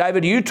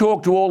 David, you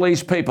talk to all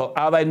these people.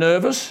 Are they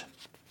nervous?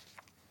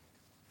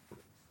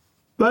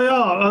 They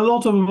are. A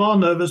lot of them are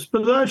nervous,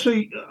 but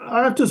actually,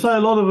 I have to say, a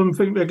lot of them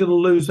think they're going to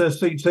lose their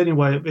seats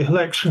anyway at the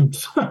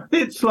elections.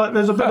 It's like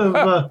there's a bit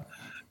of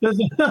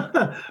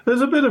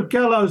there's a bit of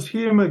gallows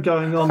humour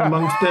going on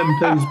amongst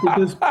MPs,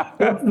 because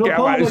the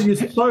polling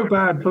is so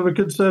bad for the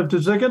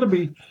Conservatives. They're going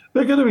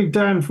to be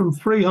down from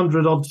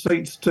 300 odd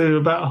seats to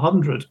about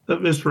 100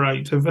 at this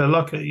rate if they're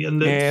lucky.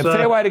 And it's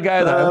fair way to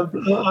go though.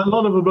 A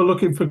lot of them are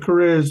looking for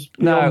careers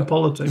beyond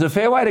politics. It's a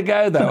fair way to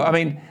go though. I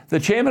mean, the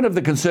chairman of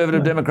the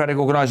Conservative Democratic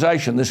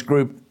Organisation, this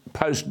group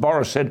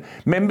post-Boris, said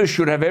members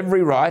should have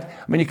every right.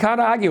 I mean, you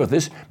can't argue with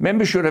this.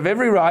 Members should have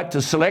every right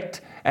to select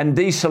and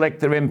deselect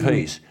their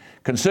MPs.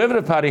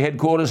 Conservative Party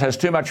headquarters has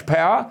too much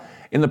power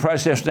in the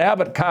process now,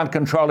 but can't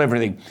control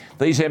everything.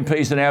 These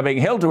MPs are now being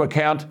held to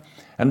account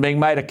and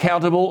being made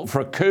accountable for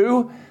a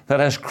coup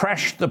that has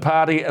crashed the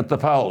party at the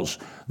polls.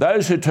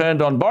 Those who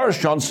turned on Boris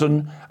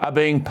Johnson are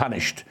being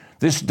punished.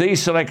 This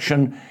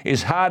deselection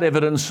is hard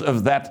evidence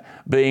of that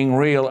being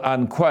real,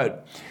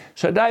 unquote.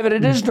 So, David,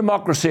 it is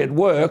democracy at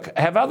work.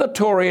 Have other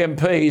Tory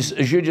MPs,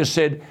 as you just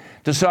said,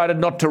 decided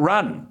not to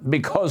run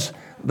because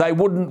they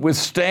wouldn't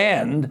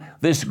withstand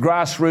this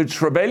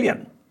grassroots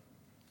rebellion?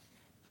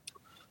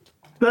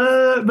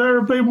 There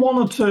have been one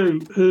or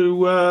two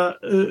who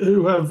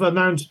have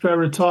announced their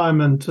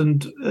retirement,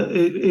 and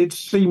it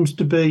seems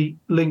to be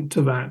linked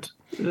to that.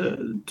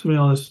 To be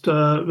honest,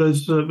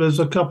 there's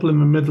a couple in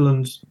the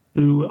Midlands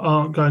who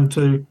aren't going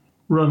to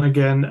run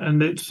again,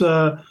 and it's.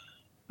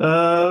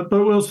 But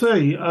we'll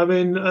see. I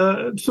mean,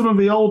 some of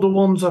the older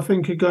ones I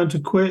think are going to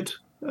quit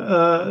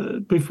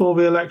before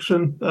the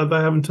election. They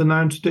haven't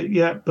announced it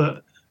yet,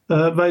 but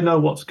they know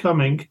what's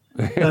coming.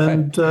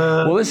 And,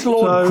 well, this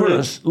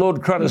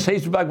Lord Cruddas,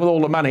 he's back with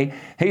all the money.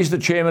 He's the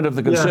chairman of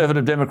the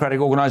Conservative Democratic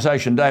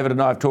Organisation. David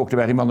and I have talked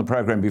about him on the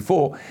program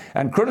before.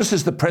 And Cruddas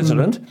is the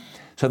president.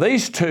 So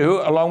these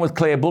two, along with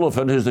Claire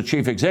Bulliphant, who's the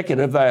chief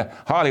executive, they're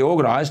highly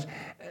organised.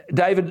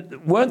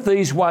 David, weren't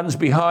these ones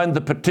behind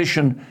the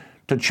petition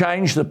to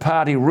change the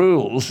party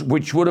rules,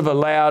 which would have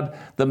allowed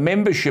the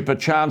membership a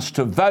chance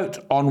to vote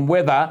on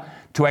whether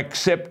to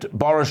accept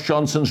Boris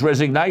Johnson's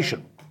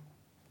resignation?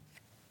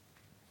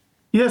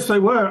 Yes, they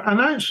were. And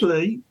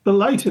actually,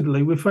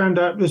 belatedly, we found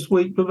out this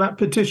week that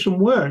petition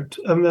worked,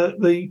 and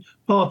that the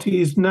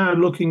party is now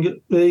looking at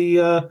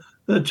the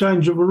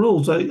change of the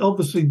rules. They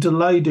obviously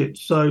delayed it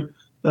so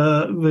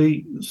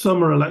the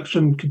summer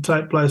election could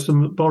take place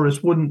and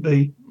Boris wouldn't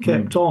be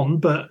kept on,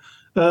 but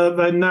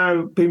they've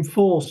now been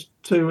forced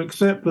to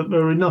accept that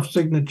there are enough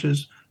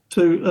signatures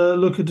to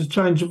look at a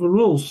change of the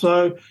rules.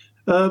 So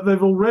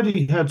they've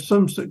already had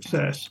some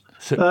success.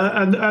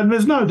 And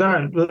there's no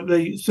doubt that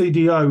the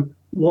CDO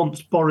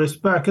wants Boris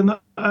back. And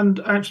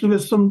actually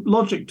there's some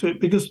logic to it,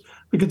 because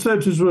the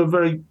Conservatives were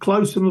very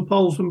close in the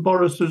polls when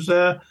Boris was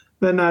there.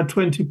 They're now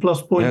 20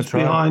 plus points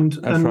behind,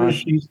 and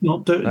Rishi's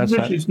not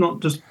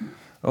just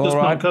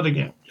not cutting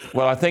it.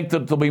 Well, I think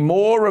that there'll be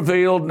more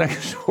revealed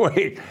next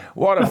week.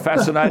 What a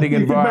fascinating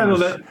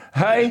environment.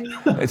 Hey,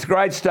 it's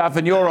great stuff,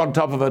 and you're on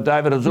top of it,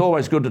 David. It's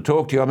always good to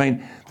talk to you. I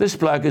mean, this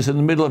bloke is in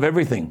the middle of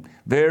everything.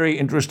 Very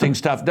interesting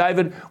stuff.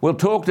 David, we'll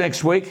talk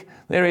next week.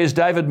 There he is,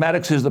 David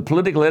Maddox, who's the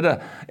political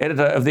editor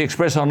of The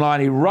Express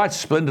Online. He writes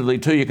splendidly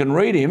too. You can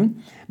read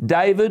him,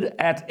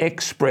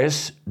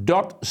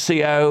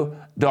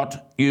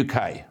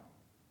 david@express.co.uk.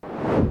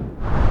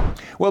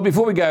 Well,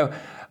 before we go,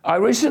 I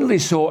recently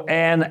saw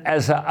Anne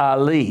Azhar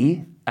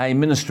Ali, a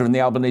minister in the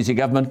Albanese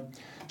government,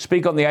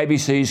 speak on the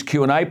ABC's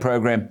Q&A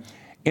program.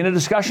 In a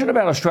discussion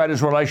about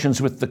Australia's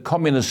relations with the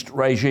communist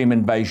regime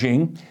in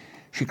Beijing,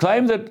 she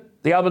claimed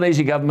that the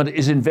Albanese government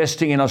is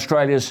investing in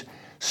Australia's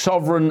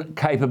sovereign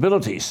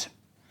capabilities.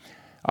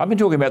 I've been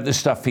talking about this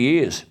stuff for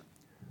years.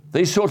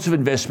 These sorts of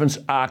investments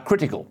are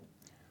critical.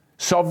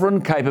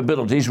 Sovereign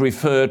capabilities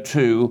refer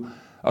to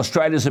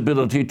Australia's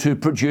ability to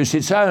produce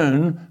its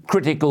own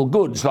critical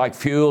goods like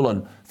fuel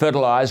and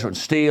fertiliser and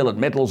steel and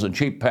metals and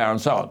cheap power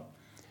and so on.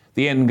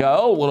 The end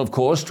goal will, of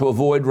course, to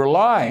avoid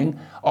relying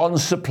on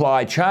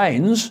supply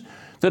chains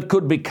that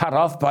could be cut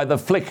off by the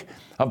flick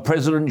of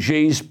President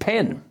Xi's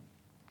pen.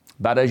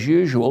 But as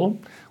usual,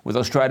 with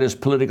Australia's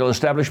political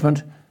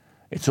establishment,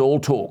 it's all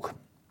talk.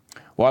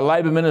 While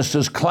Labor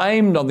ministers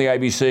claimed on the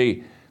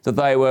ABC that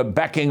they were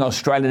backing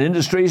Australian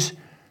industries,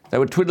 they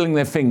were twiddling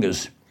their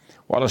fingers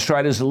while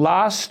Australia's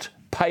last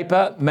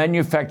paper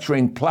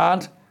manufacturing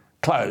plant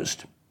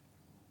closed.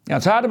 Now,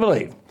 it's hard to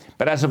believe,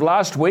 but as of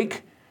last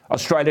week,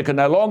 Australia can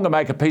no longer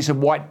make a piece of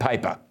white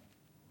paper,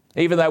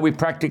 even though we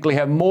practically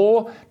have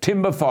more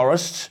timber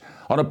forests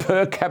on a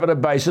per capita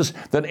basis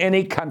than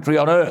any country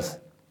on earth.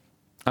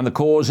 And the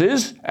cause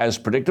is, as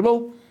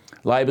predictable,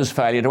 Labor's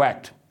failure to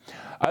act.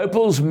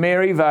 Opal's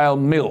Maryvale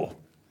Mill,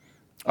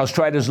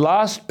 Australia's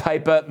last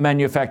paper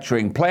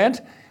manufacturing plant,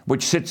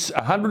 which sits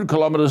 100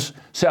 kilometres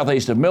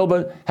southeast of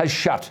Melbourne, has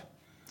shut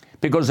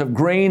because of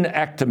green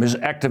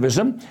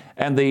activism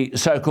and the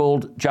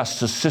so-called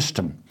justice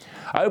system.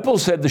 Opal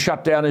said the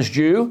shutdown is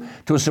due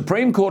to a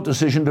Supreme Court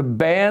decision to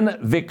ban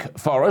Vic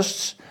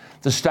Forests,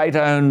 the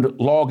state-owned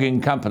logging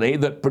company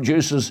that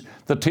produces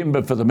the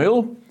timber for the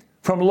mill,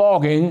 from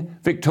logging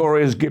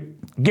Victoria's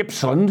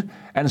Gippsland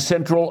and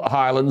Central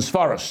Highlands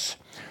forests.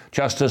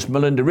 Justice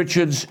Melinda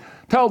Richards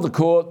told the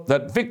court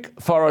that Vic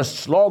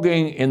Forests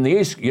logging in the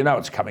East, you know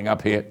it's coming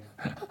up here.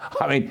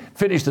 I mean,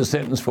 finish the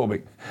sentence for me.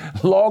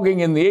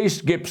 Logging in the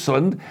East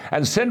Gippsland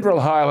and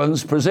Central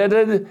Highlands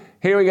presented,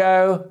 here we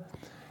go,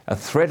 a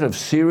threat of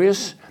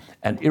serious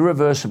and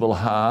irreversible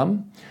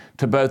harm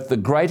to both the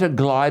greater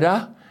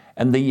glider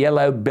and the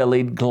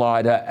yellow-bellied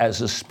glider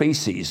as a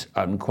species,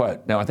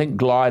 unquote. Now, I think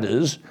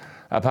gliders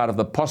are part of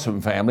the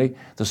possum family,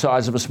 the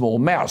size of a small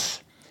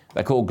mouse.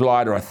 They're called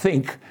glider, I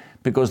think,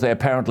 because they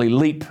apparently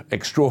leap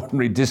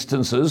extraordinary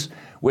distances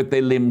with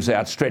their limbs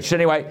outstretched.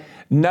 Anyway,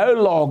 no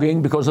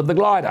logging because of the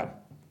glider.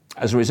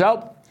 As a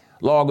result,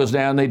 loggers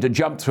now need to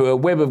jump through a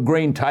web of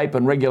green tape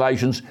and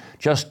regulations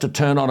just to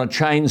turn on a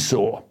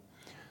chainsaw.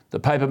 The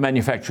paper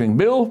manufacturing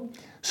bill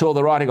saw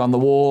the writing on the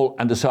wall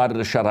and decided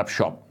to shut up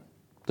shop.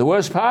 The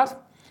worst part?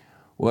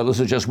 Well, this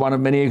is just one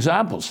of many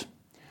examples.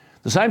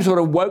 The same sort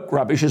of woke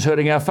rubbish is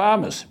hurting our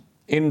farmers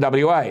in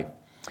WA.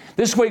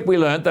 This week we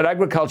learnt that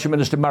Agriculture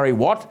Minister Murray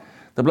Watt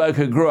the bloke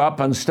who grew up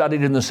and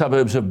studied in the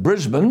suburbs of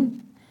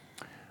Brisbane,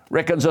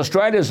 reckons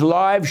Australia's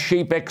live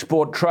sheep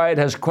export trade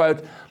has,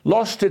 quote,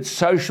 lost its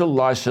social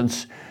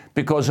licence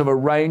because of a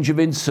range of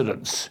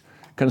incidents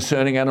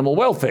concerning animal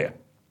welfare.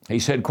 He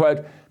said,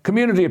 quote,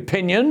 community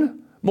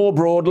opinion, more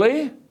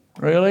broadly,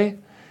 really,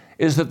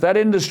 is that that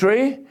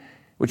industry,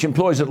 which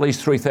employs at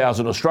least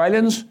 3,000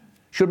 Australians,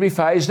 should be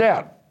phased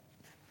out.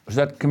 Is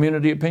that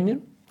community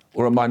opinion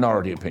or a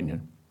minority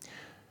opinion?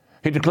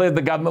 He declared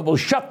the government will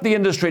shut the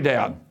industry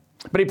down,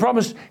 but he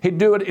promised he'd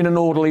do it in an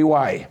orderly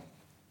way.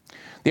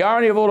 The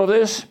irony of all of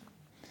this,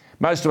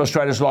 most of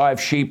Australia's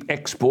live sheep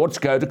exports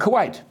go to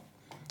Kuwait,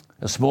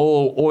 a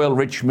small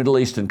oil-rich Middle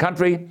Eastern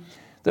country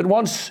that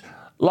wants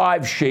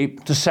live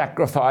sheep to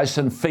sacrifice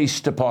and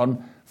feast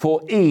upon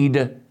for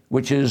Eid,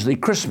 which is the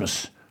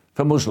Christmas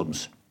for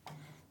Muslims.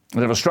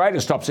 And if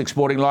Australia stops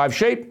exporting live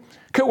sheep,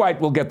 Kuwait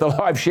will get the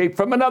live sheep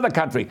from another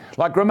country,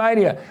 like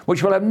Romania,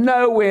 which will have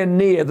nowhere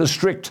near the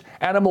strict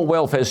animal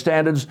welfare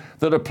standards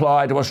that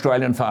apply to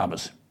Australian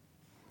farmers.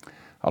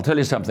 I'll tell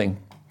you something.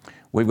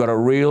 We've got a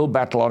real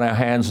battle on our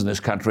hands in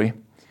this country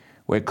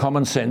where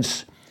common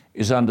sense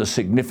is under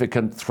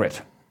significant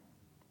threat.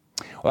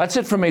 Well, that's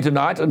it from me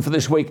tonight and for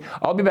this week.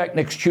 I'll be back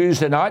next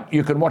Tuesday night.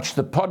 You can watch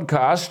the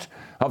podcast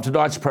of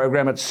tonight's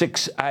program at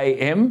 6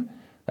 a.m.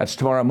 That's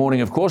tomorrow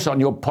morning, of course, on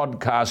your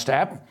podcast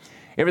app.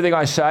 Everything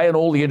I say and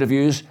all the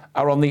interviews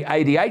are on the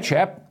ADH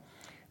app,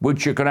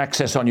 which you can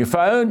access on your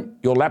phone,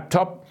 your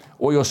laptop,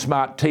 or your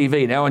smart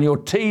TV. Now, on your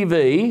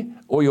TV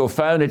or your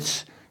phone,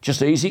 it's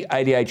easy,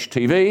 ADH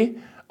TV.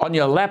 On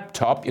your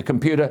laptop, your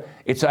computer,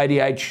 it's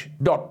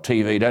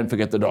adh.tv. Don't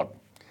forget the dot.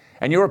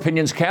 And your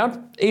opinions count?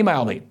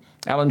 Email me,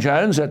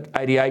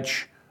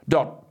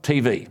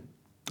 alanjones@adh.tv.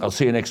 I'll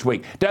see you next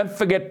week. Don't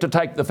forget to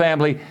take the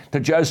family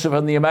to Joseph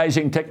and the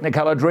amazing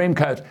Technicolor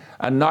Dreamcoat,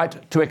 a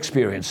night to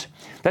experience.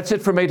 That's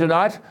it from me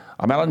tonight.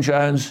 I'm Alan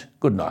Jones.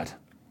 Good night.